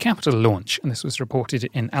Molly Capital launch. And this was reported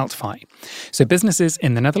in Altfi. So businesses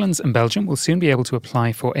in the Netherlands and Belgium will soon be able to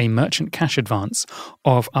apply for a merchant cash advance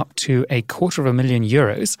of up to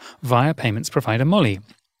 €250,000 via payments provider Molly.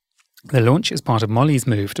 The launch is part of Molly's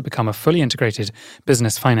move to become a fully integrated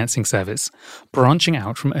business financing service, branching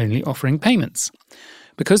out from only offering payments.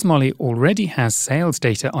 Because Molly already has sales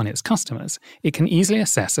data on its customers, it can easily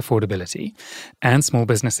assess affordability, and small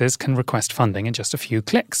businesses can request funding in just a few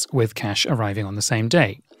clicks, with cash arriving on the same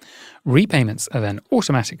day. Repayments are then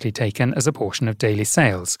automatically taken as a portion of daily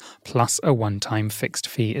sales, plus a one-time fixed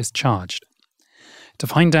fee is charged. To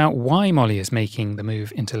find out why Molly is making the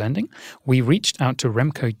move into lending, we reached out to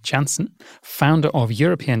Remco Jansen, founder of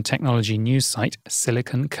European technology news site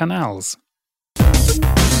Silicon Canals.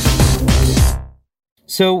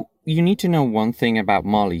 So you need to know one thing about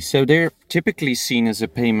Molly. So they're typically seen as a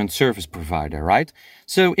payment service provider, right?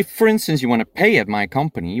 So if, for instance, you want to pay at my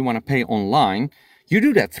company, you want to pay online, you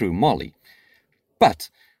do that through Molly. But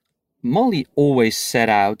Molly always set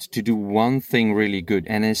out to do one thing really good,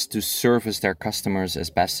 and is to service their customers as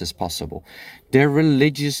best as possible. They're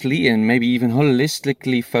religiously and maybe even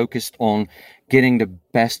holistically focused on getting the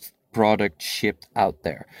best product shipped out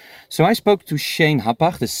there. So I spoke to Shane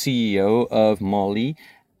Happach, the CEO of Molly,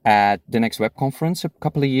 at the Next Web conference a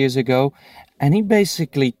couple of years ago. And he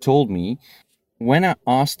basically told me, when I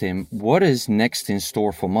asked him what is next in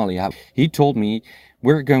store for Molly, he told me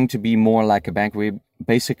we're going to be more like a bank. We're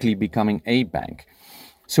basically becoming a bank.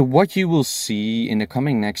 So what you will see in the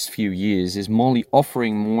coming next few years is Molly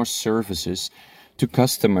offering more services to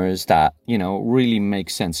customers that, really make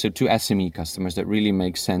sense. So to SME customers that really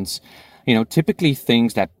make sense. Typically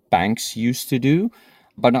things that banks used to do,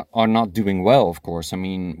 but are not doing well, of course.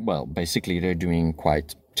 Basically they're doing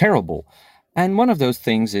quite terrible. And one of those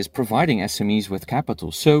things is providing SMEs with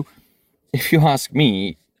capital. So if you ask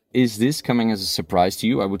me, is this coming as a surprise to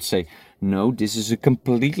you? I would say, no, this is a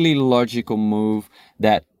completely logical move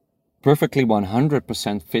that perfectly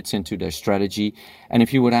 100% fits into their strategy. And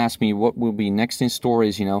if you would ask me what will be next in store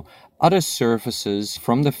is, other services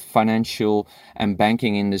from the financial and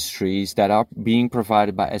banking industries that are being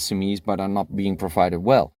provided by SMEs but are not being provided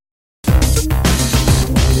well.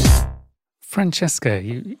 Francesca,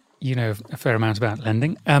 you know a fair amount about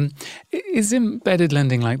lending. Is embedded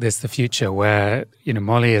lending like this the future, where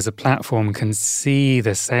Molly as a platform can see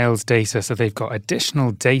the sales data, so they've got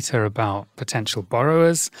additional data about potential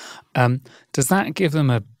borrowers? Does that give them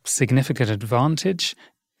a significant advantage?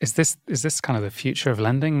 Is this kind of the future of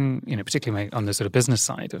lending? Particularly on the sort of business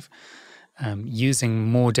side of using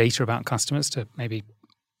more data about customers to maybe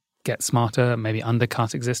get smarter, maybe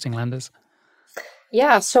undercut existing lenders?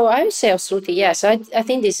 Yeah, so I would say absolutely yes. I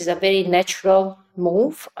think this is a very natural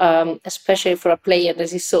move, especially for a player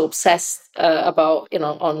that is so obsessed about,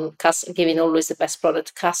 on giving always the best product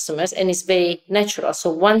to customers, and it's very natural. So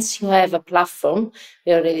once you have a platform,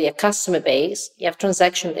 you already a customer base, you have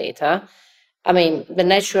transaction data. The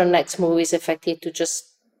natural next move is effectively to just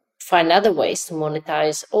find other ways to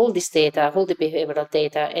monetize all this data, all the behavioral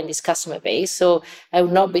data, and this customer base. So I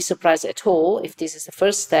would not be surprised at all if this is the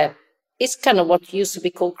first step. It's kind of what used to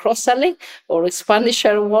be called cross-selling or expanding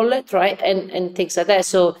share of wallet, right? And things like that.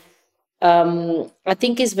 So I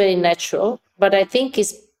think it's very natural, but I think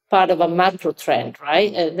it's part of a macro trend,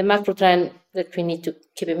 right? The macro trend that we need to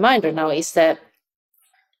keep in mind right now is that,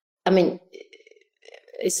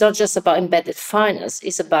 it's not just about embedded finance.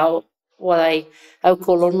 It's about what I would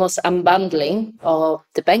call almost unbundling of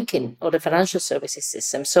the banking or the financial services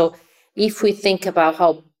system. So if we think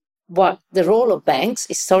about what the role of banks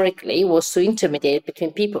historically was to intermediate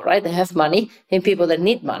between people, right? They have money and people that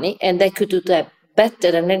need money, and they could do that better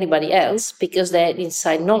than anybody else because they had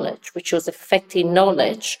inside knowledge, which was effective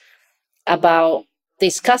knowledge about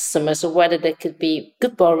these customers or whether they could be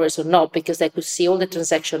good borrowers or not, because they could see all the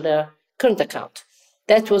transactions on their current account.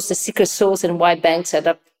 That was the secret sauce and why banks had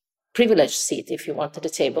a privileged seat, if you want, at the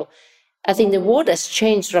table. I think the world has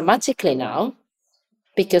changed dramatically now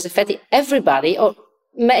because effectively everybody, or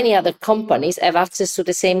many other companies, have access to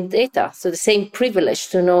the same data, so the same privilege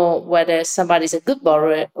to know whether somebody's a good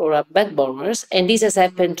borrower or a bad borrower. And this has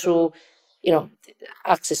happened through,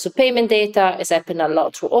 access to payment data. Has happened a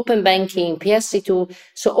lot through open banking, PSD2.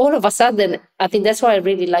 So all of a sudden, I think that's why I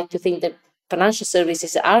really like to think that financial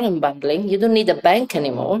services are unbundling. You don't need a bank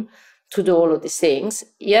anymore to do all of these things.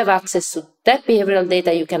 You have access to that behavioral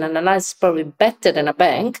data you can analyze probably better than a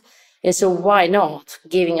bank. And so why not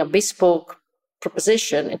giving a bespoke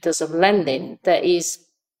proposition in terms of lending that is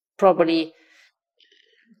probably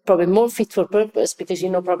more fit for purpose, because you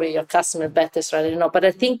know probably your customer better, so I don't know. But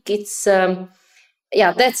I think it's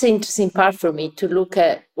that's the interesting part for me to look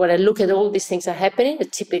at. When I look at all these things are happening,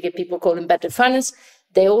 that typically people call embedded finance,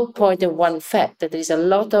 they all point at one fact, that there is a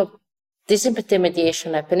lot of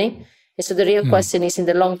disintermediation happening. And so the real question is, in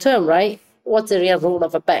the long term, right, what's the real role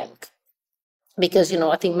of a bank? Because,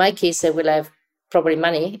 I think in my case, they will have probably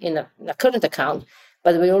money in a current account,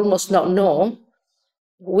 but we almost not know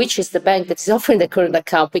which is the bank that is offering the current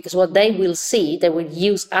account, because what they will see, they will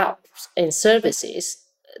use apps and services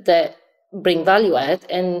that bring value add,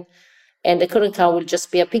 and the current account will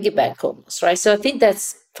just be a piggy bank almost, right? So I think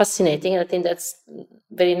that's fascinating, and I think that's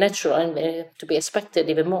very natural and very to be expected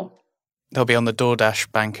even more. They'll be on the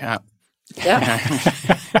DoorDash bank app. Yeah.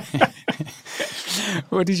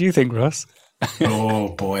 What did you think, Ross? Oh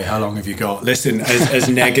boy, how long have you got? Listen, as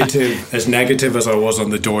negative as I was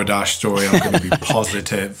on the DoorDash story, I'm going to be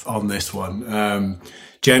positive on this one.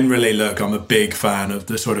 Generally, look, I'm a big fan of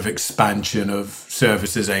the sort of expansion of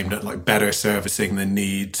services aimed at like better servicing the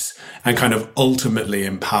needs and kind of ultimately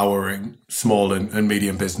empowering small and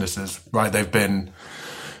medium businesses, right? They've been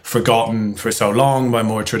forgotten for so long by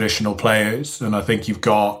more traditional players. And I think you've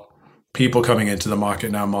got people coming into the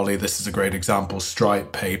market now, Molly. This is a great example: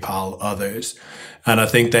 Stripe, PayPal, others. And I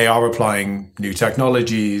think they are applying new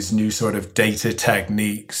technologies, new sort of data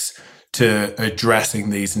techniques to addressing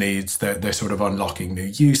these needs. They're sort of unlocking new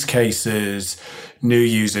use cases, new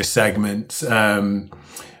user segments.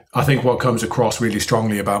 I think what comes across really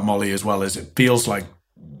strongly about Molly as well is it feels like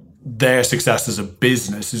their success as a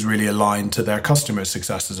business is really aligned to their customers'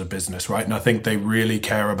 success as a business, right? And I think they really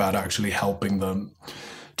care about actually helping them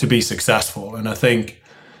to be successful. And I think,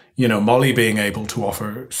 Molly being able to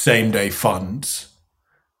offer same-day funds,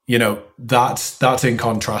 that's in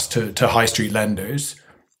contrast to high street lenders.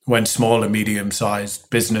 When small and medium-sized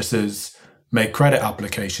businesses make credit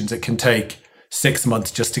applications, it can take 6 months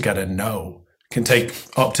just to get a no. It can take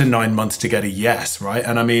up to 9 months to get a yes, right?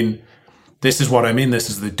 And I mean, this is what I mean. This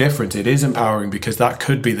is the difference. It is empowering, because that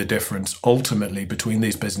could be the difference ultimately between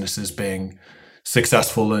these businesses being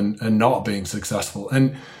successful and not being successful.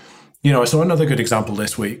 And, I saw another good example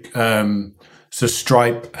this week. So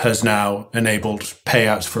Stripe has now enabled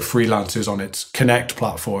payouts for freelancers on its Connect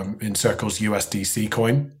platform in Circle's USDC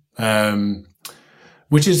coin,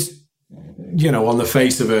 which is, on the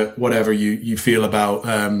face of it, whatever you feel about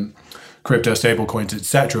crypto stablecoins,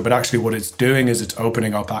 etc. But actually what it's doing is it's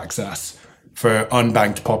opening up access for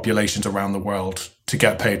unbanked populations around the world to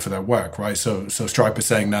get paid for their work, right? So Stripe is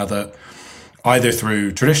saying now that either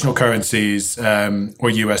through traditional currencies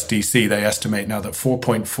or USDC, they estimate now that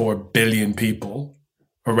 4.4 billion people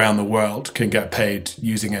around the world can get paid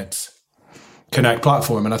using its Connect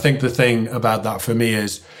platform. And I think the thing about that for me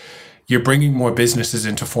is you're bringing more businesses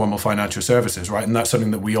into formal financial services, right? And that's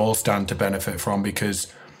something that we all stand to benefit from,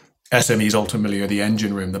 because SMEs ultimately are the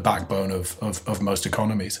engine room, the backbone of most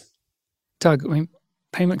economies. Doug, I mean,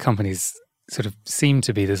 payment companies sort of seem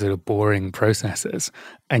to be the sort of boring processors.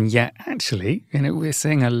 And yet, actually, we're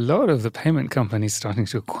seeing a lot of the payment companies starting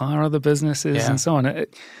to acquire other businesses and so on.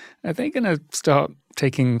 Are they going to start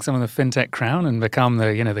taking some of the fintech crown and become the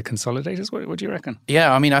consolidators? What do you reckon?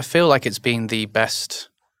 Yeah, I mean, I feel like it's been the best.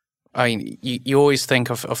 I mean, you always think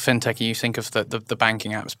of fintech and you think of the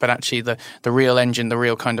banking apps, but actually the real engine, the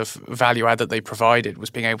real kind of value add that they provided was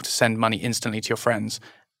being able to send money instantly to your friends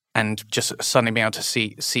and just suddenly being able to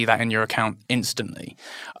see that in your account instantly.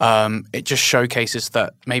 It just showcases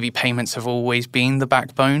that maybe payments have always been the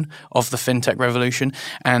backbone of the fintech revolution.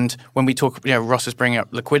 And when we talk, Ross is bringing up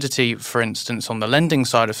liquidity, for instance, on the lending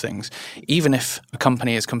side of things, even if a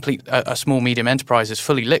company is a small, medium enterprise is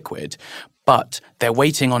fully liquid, but they're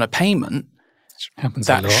waiting on a payment, happens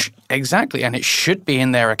a lot. Exactly, and it should be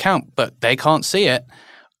in their account, but they can't see it.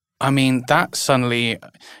 I mean, that suddenly,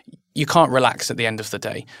 you can't relax at the end of the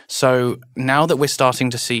day. So now that we're starting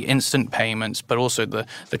to see instant payments, but also the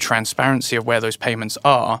transparency of where those payments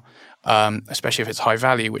are, especially if it's high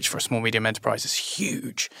value, which for a small, medium enterprise is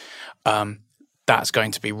huge, that's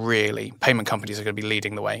going to be payment companies are going to be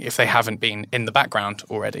leading the way if they haven't been in the background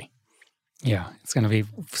already. Yeah, it's going to be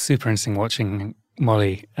super interesting watching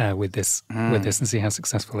Molly with this and see how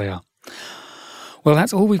successful they are. Well,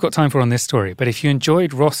 that's all we've got time for on this story. But if you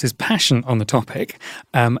enjoyed Ross's passion on the topic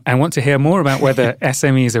and want to hear more about whether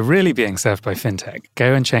SMEs are really being served by fintech,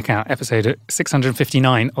 go and check out episode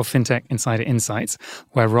 659 of Fintech Insider Insights,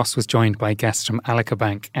 where Ross was joined by guests from Alika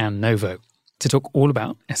Bank and Novo to talk all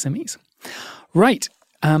about SMEs. Right.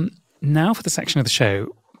 Now for the section of the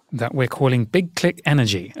show that we're calling Big Click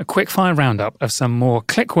Energy, a quick-fire roundup of some more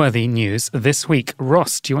click-worthy news this week.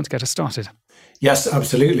 Ross, do you want to get us started? Yes,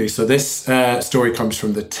 absolutely. So this story comes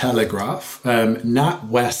from The Telegraph.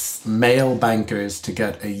 NatWest's male bankers to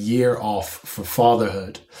get a year off for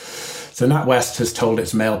fatherhood. So NatWest has told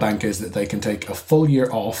its male bankers that they can take a full year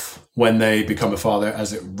off when they become a father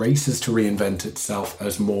as it races to reinvent itself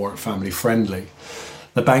as more family-friendly.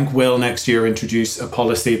 The bank will next year introduce a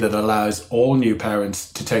policy that allows all new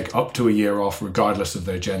parents to take up to a year off regardless of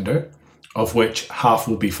their gender, of which half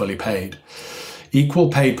will be fully paid. Equal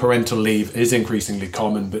paid parental leave is increasingly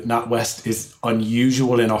common, but NatWest is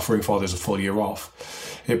unusual in offering fathers a full year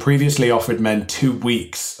off. It previously offered men 2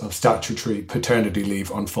 weeks of statutory paternity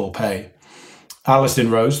leave on full pay.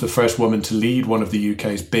 Alison Rose, the first woman to lead one of the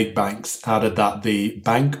UK's big banks, added that the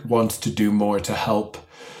bank wants to do more to help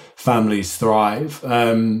families thrive.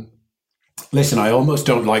 Listen, I almost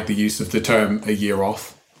don't like the use of the term a year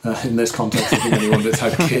off. In this context, I think anyone that's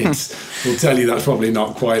had kids will tell you that's probably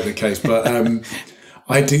not quite the case. But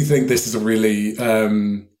I do think this is a really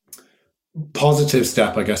positive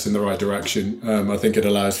step, I guess, in the right direction. I think it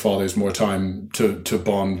allows fathers more time to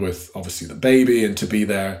bond with, obviously, the baby and to be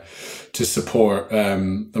there to support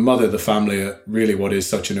the mother, the family at really what is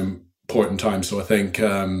such an important time. So I think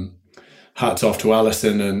hats off to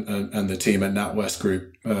Alison and the team at NatWest Group,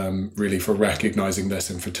 really for recognising this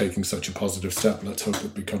and for taking such a positive step. Let's hope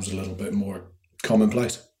it becomes a little bit more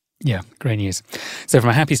commonplace. Yeah, great news. So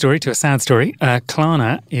from a happy story to a sad story,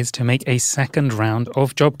 Klarna is to make a second round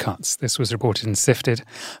of job cuts. This was reported in Sifted.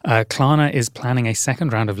 Klarna is planning a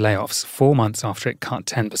second round of layoffs 4 months after it cut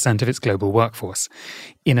 10% of its global workforce.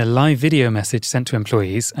 In a live video message sent to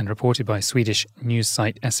employees and reported by Swedish news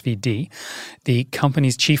site SvD, the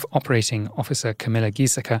company's chief operating officer, Camilla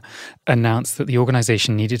Giesecke, announced that the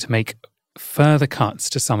organisation needed to make further cuts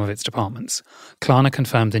to some of its departments. Klarna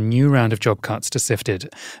confirmed a new round of job cuts to Sifted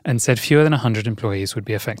and said fewer than 100 employees would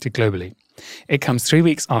be affected globally. It comes 3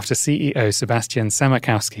 weeks after CEO Sebastian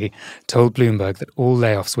Siemiatkowski told Bloomberg that all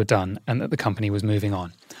layoffs were done and that the company was moving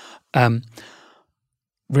on.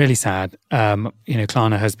 Really sad.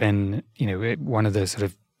 Klarna has been, one of the sort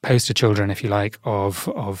of poster children, if you like, of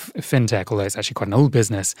fintech, although it's actually quite an old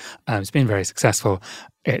business. It's been very successful.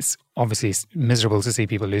 It's obviously miserable to see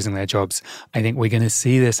people losing their jobs. I think we're going to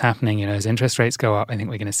see this happening, as interest rates go up. I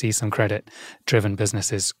think we're going to see some credit-driven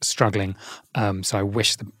businesses struggling. So I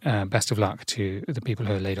wish the best of luck to the people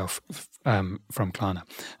who are laid off from Klarna.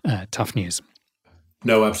 Tough news.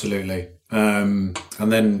 No, absolutely. And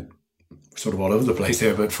then sort of all over the place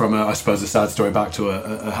here, but from, I suppose, a sad story back to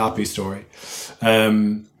a happy story.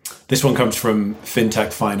 This one comes from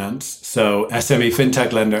FinTech Finance. So SME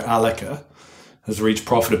FinTech lender Alika has reached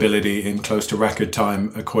profitability in close to record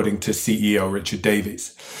time, according to CEO Richard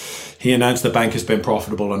Davies. He announced the bank has been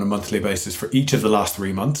profitable on a monthly basis for each of the last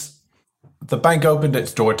 3 months. The bank opened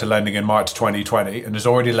its door to lending in March 2020 and has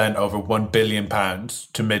already lent over £1 billion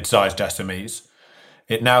to mid-sized SMEs.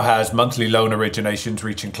 It now has monthly loan originations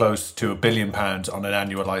reaching close to £1 billion on an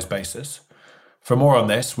annualised basis. For more on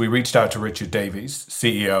this, we reached out to Richard Davies,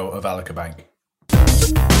 CEO of Alika Bank.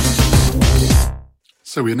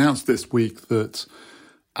 So we announced this week that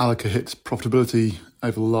Alika hit profitability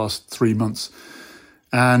over the last 3 months.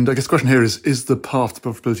 And I guess the question here is the path to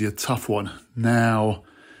profitability a tough one? Now,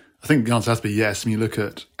 I think the answer has to be yes. I mean, you look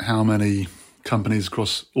at how many companies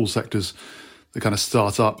across all sectors that kind of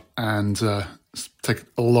start up and take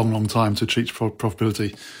a long, long time to achieve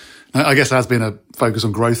profitability. I guess there has been a focus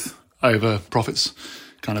on growth over profits,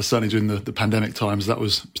 kind of certainly during the pandemic times. That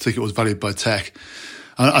was particularly was valued by tech.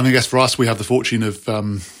 I guess for us, we have the fortune of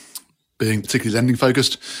being particularly lending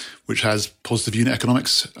focused, which has positive unit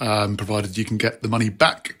economics, provided you can get the money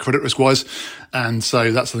back credit risk wise. And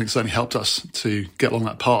so that's something that certainly helped us to get along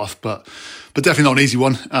that path, but definitely not an easy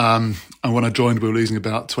one. And when I joined, we were losing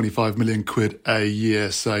about 25 million quid a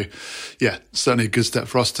year. So yeah, certainly a good step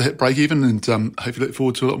for us to hit break even, and hopefully look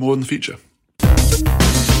forward to a lot more in the future.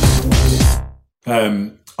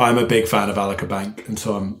 I'm a big fan of Alika Bank, and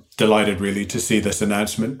so I'm delighted really to see this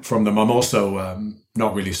announcement from them. I'm also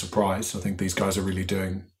not really surprised. I think these guys are really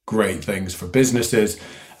doing great things for businesses,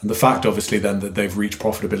 and the fact obviously then that they've reached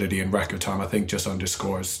profitability in record time, I think just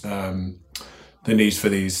underscores the needs for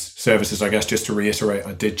these services. I guess just to reiterate,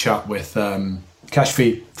 I did chat with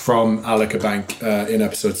Kashfi from Alaka Bank in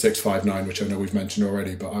episode 659, which I know we've mentioned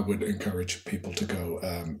already, but I would encourage people to go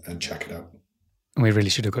and check it out. We really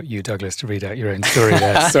should have got you, Douglas, to read out your own story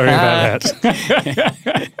there. Sorry about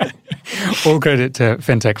that. All credit to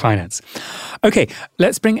FinTech Finance. Okay,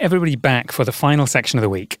 let's bring everybody back for the final section of the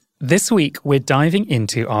week. This week, we're diving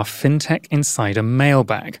into our FinTech Insider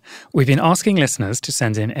mailbag. We've been asking listeners to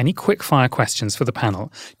send in any quick-fire questions for the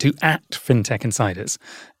panel to @FinTech Insiders,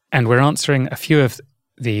 and we're answering a few of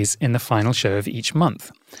these in the final show of each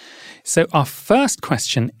month. So our first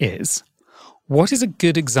question is, what is a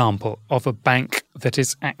good example of a bank that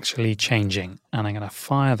is actually changing? And I'm going to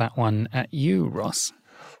fire that one at you, Ross.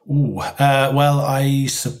 Well, I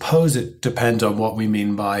suppose it depends on what we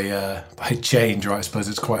mean by change, right? I suppose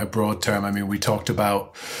it's quite a broad term. I mean, we talked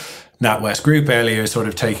about NatWest Group earlier, sort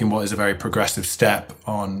of taking what is a very progressive step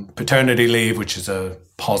on paternity leave, which is a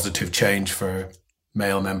positive change for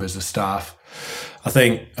male members of staff. I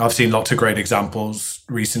think I've seen lots of great examples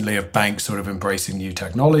recently of banks sort of embracing new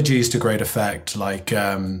technologies to great effect, like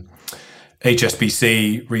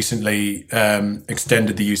HSBC recently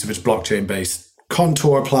extended the use of its blockchain-based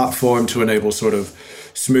Contour platform to enable sort of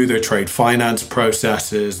smoother trade finance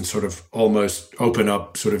processes and sort of almost open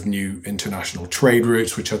up sort of new international trade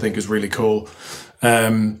routes, which I think is really cool.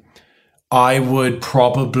 I would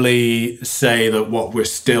probably say that what we're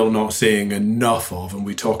still not seeing enough of, and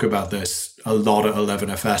we talk about this a lot at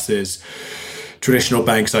 11FS, is traditional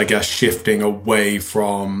banks, I guess, shifting away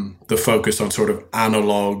from the focus on sort of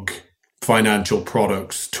analog financial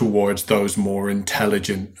products towards those more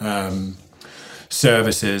intelligent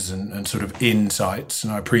services and sort of insights.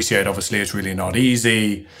 And I appreciate, obviously, it's really not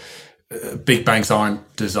easy. Big banks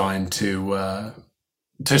aren't designed to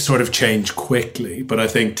sort of change quickly. But I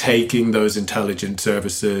think taking those intelligent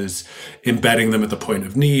services, embedding them at the point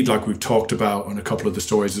of need, like we've talked about on a couple of the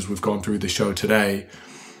stories as we've gone through the show today,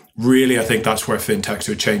 really, I think that's where fintechs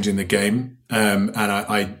are changing the game. And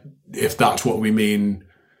I if that's what we mean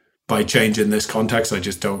by change in this context, I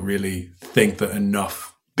just don't really think that enough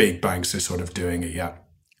big banks are sort of doing it yet.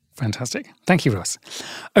 Fantastic. Thank you, Ross.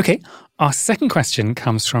 Okay, our second question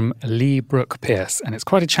comes from Lee Brooke Pierce, and it's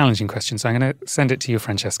quite a challenging question, so I'm going to send it to you,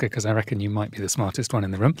 Francesca, because I reckon you might be the smartest one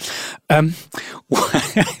in the room.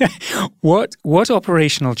 What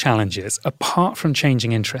operational challenges, apart from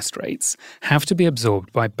changing interest rates, have to be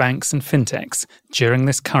absorbed by banks and fintechs during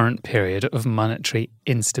this current period of monetary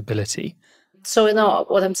instability? So,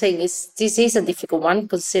 what I'm saying is this is a difficult one,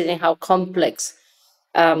 considering how complex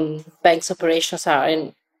banks' operations are,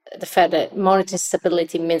 and the fact that monetary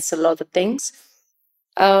stability means a lot of things.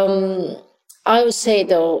 I would say,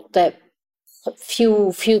 though, that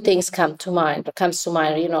few things comes to mind.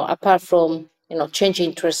 Apart from changing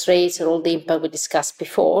interest rates and all the impact we discussed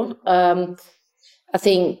before. I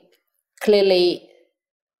think clearly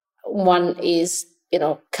one is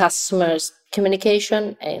customers'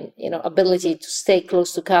 communication and ability to stay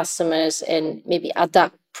close to customers and maybe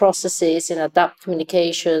adapt processes and adapt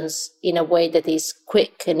communications in a way that is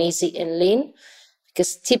quick and easy and lean.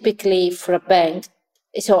 Because typically for a bank,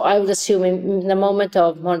 so I would assume in the moment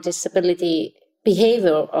of monetary stability,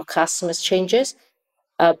 behavior of customers changes,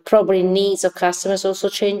 probably needs of customers also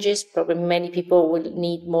changes. Probably many people will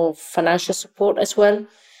need more financial support as well.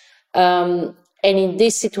 And in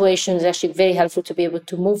this situation, it's actually very helpful to be able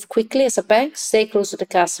to move quickly as a bank, stay close to the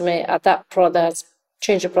customer, adapt products,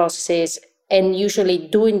 change the processes. And usually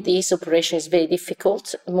doing this operation is very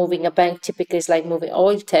difficult. Moving a bank typically is like moving an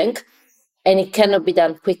oil tank, and it cannot be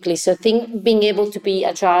done quickly. So I think being able to be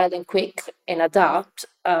agile and quick and adapt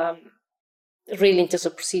really in terms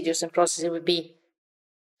of procedures and processes would be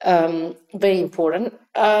very important.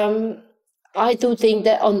 I do think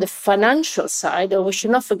that on the financial side, we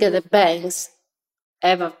should not forget that banks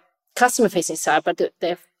have a customer-facing side, but they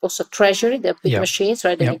have also treasury, they're big machines,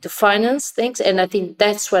 right? They need to finance things. And I think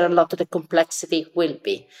that's where a lot of the complexity will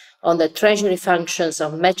be on the treasury functions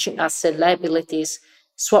of matching asset liabilities,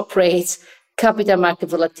 swap rates, capital market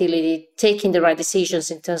volatility, taking the right decisions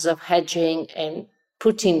in terms of hedging and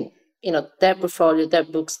putting, their portfolio, their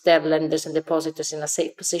books, their lenders and depositors in a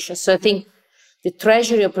safe position. So I think the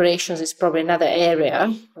treasury operations is probably another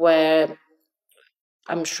area where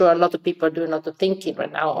I'm sure a lot of people are doing a lot of thinking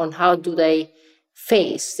right now on how do they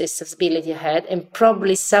face this stability ahead, and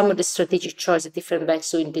probably some of the strategic choices that different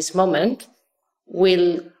banks do in this moment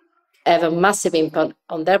will have a massive impact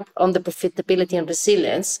on the profitability and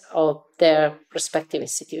resilience of their respective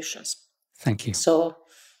institutions. Thank you. So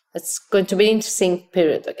it's going to be an interesting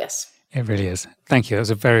period, I guess. It really is. Thank you. That was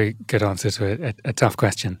a very good answer to a tough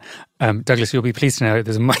question. Douglas, you'll be pleased to know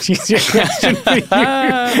there's a much easier question for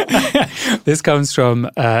you. This comes from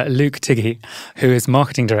Luke Tiggy, who is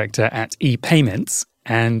marketing director at ePayments.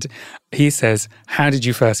 And he says, how did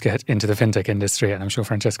you first get into the fintech industry? And I'm sure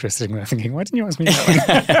Francesca is sitting there thinking, why didn't you ask me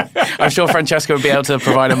that one? I'm sure Francesca would be able to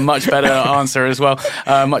provide a much better answer as well,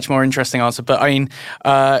 much more interesting answer. But I mean,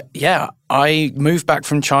 I moved back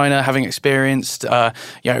from China having experienced,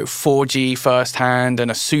 4G firsthand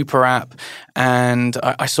and a super app. And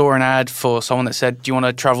I saw an ad for someone that said, do you want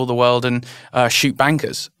to travel the world and shoot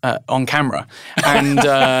bankers on camera? And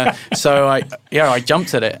so I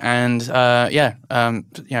jumped at it. And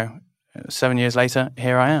 7 years later,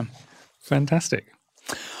 here I am. Fantastic.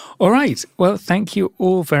 All right. Well, thank you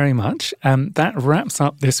all very much. That wraps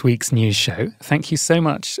up this week's news show. Thank you so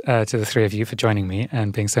much to the three of you for joining me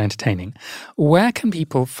and being so entertaining. Where can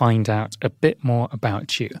people find out a bit more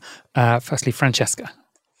about you? Firstly, Francesca.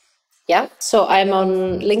 Yeah, so I'm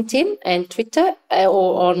on LinkedIn and Twitter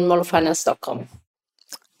or on molofinance.com.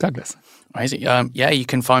 Douglas. Amazing. You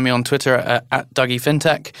can find me on Twitter at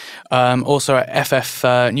DougieFintech, also at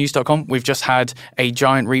ffnews.com. We've just had a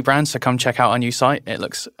giant rebrand, so come check out our new site. It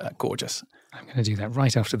looks gorgeous. I'm going to do that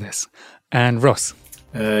right after this. And Ross?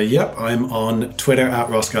 I'm on Twitter at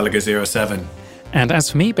RossGallagher07. And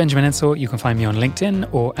as for me, Benjamin Ensor, you can find me on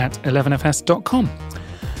LinkedIn or at 11fs.com.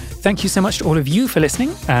 Thank you so much to all of you for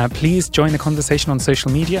listening. Please join the conversation on social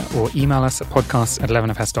media or email us at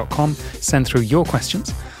podcast@11fs.com. Send through your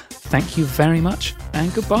questions. Thank you very much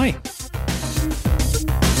and goodbye.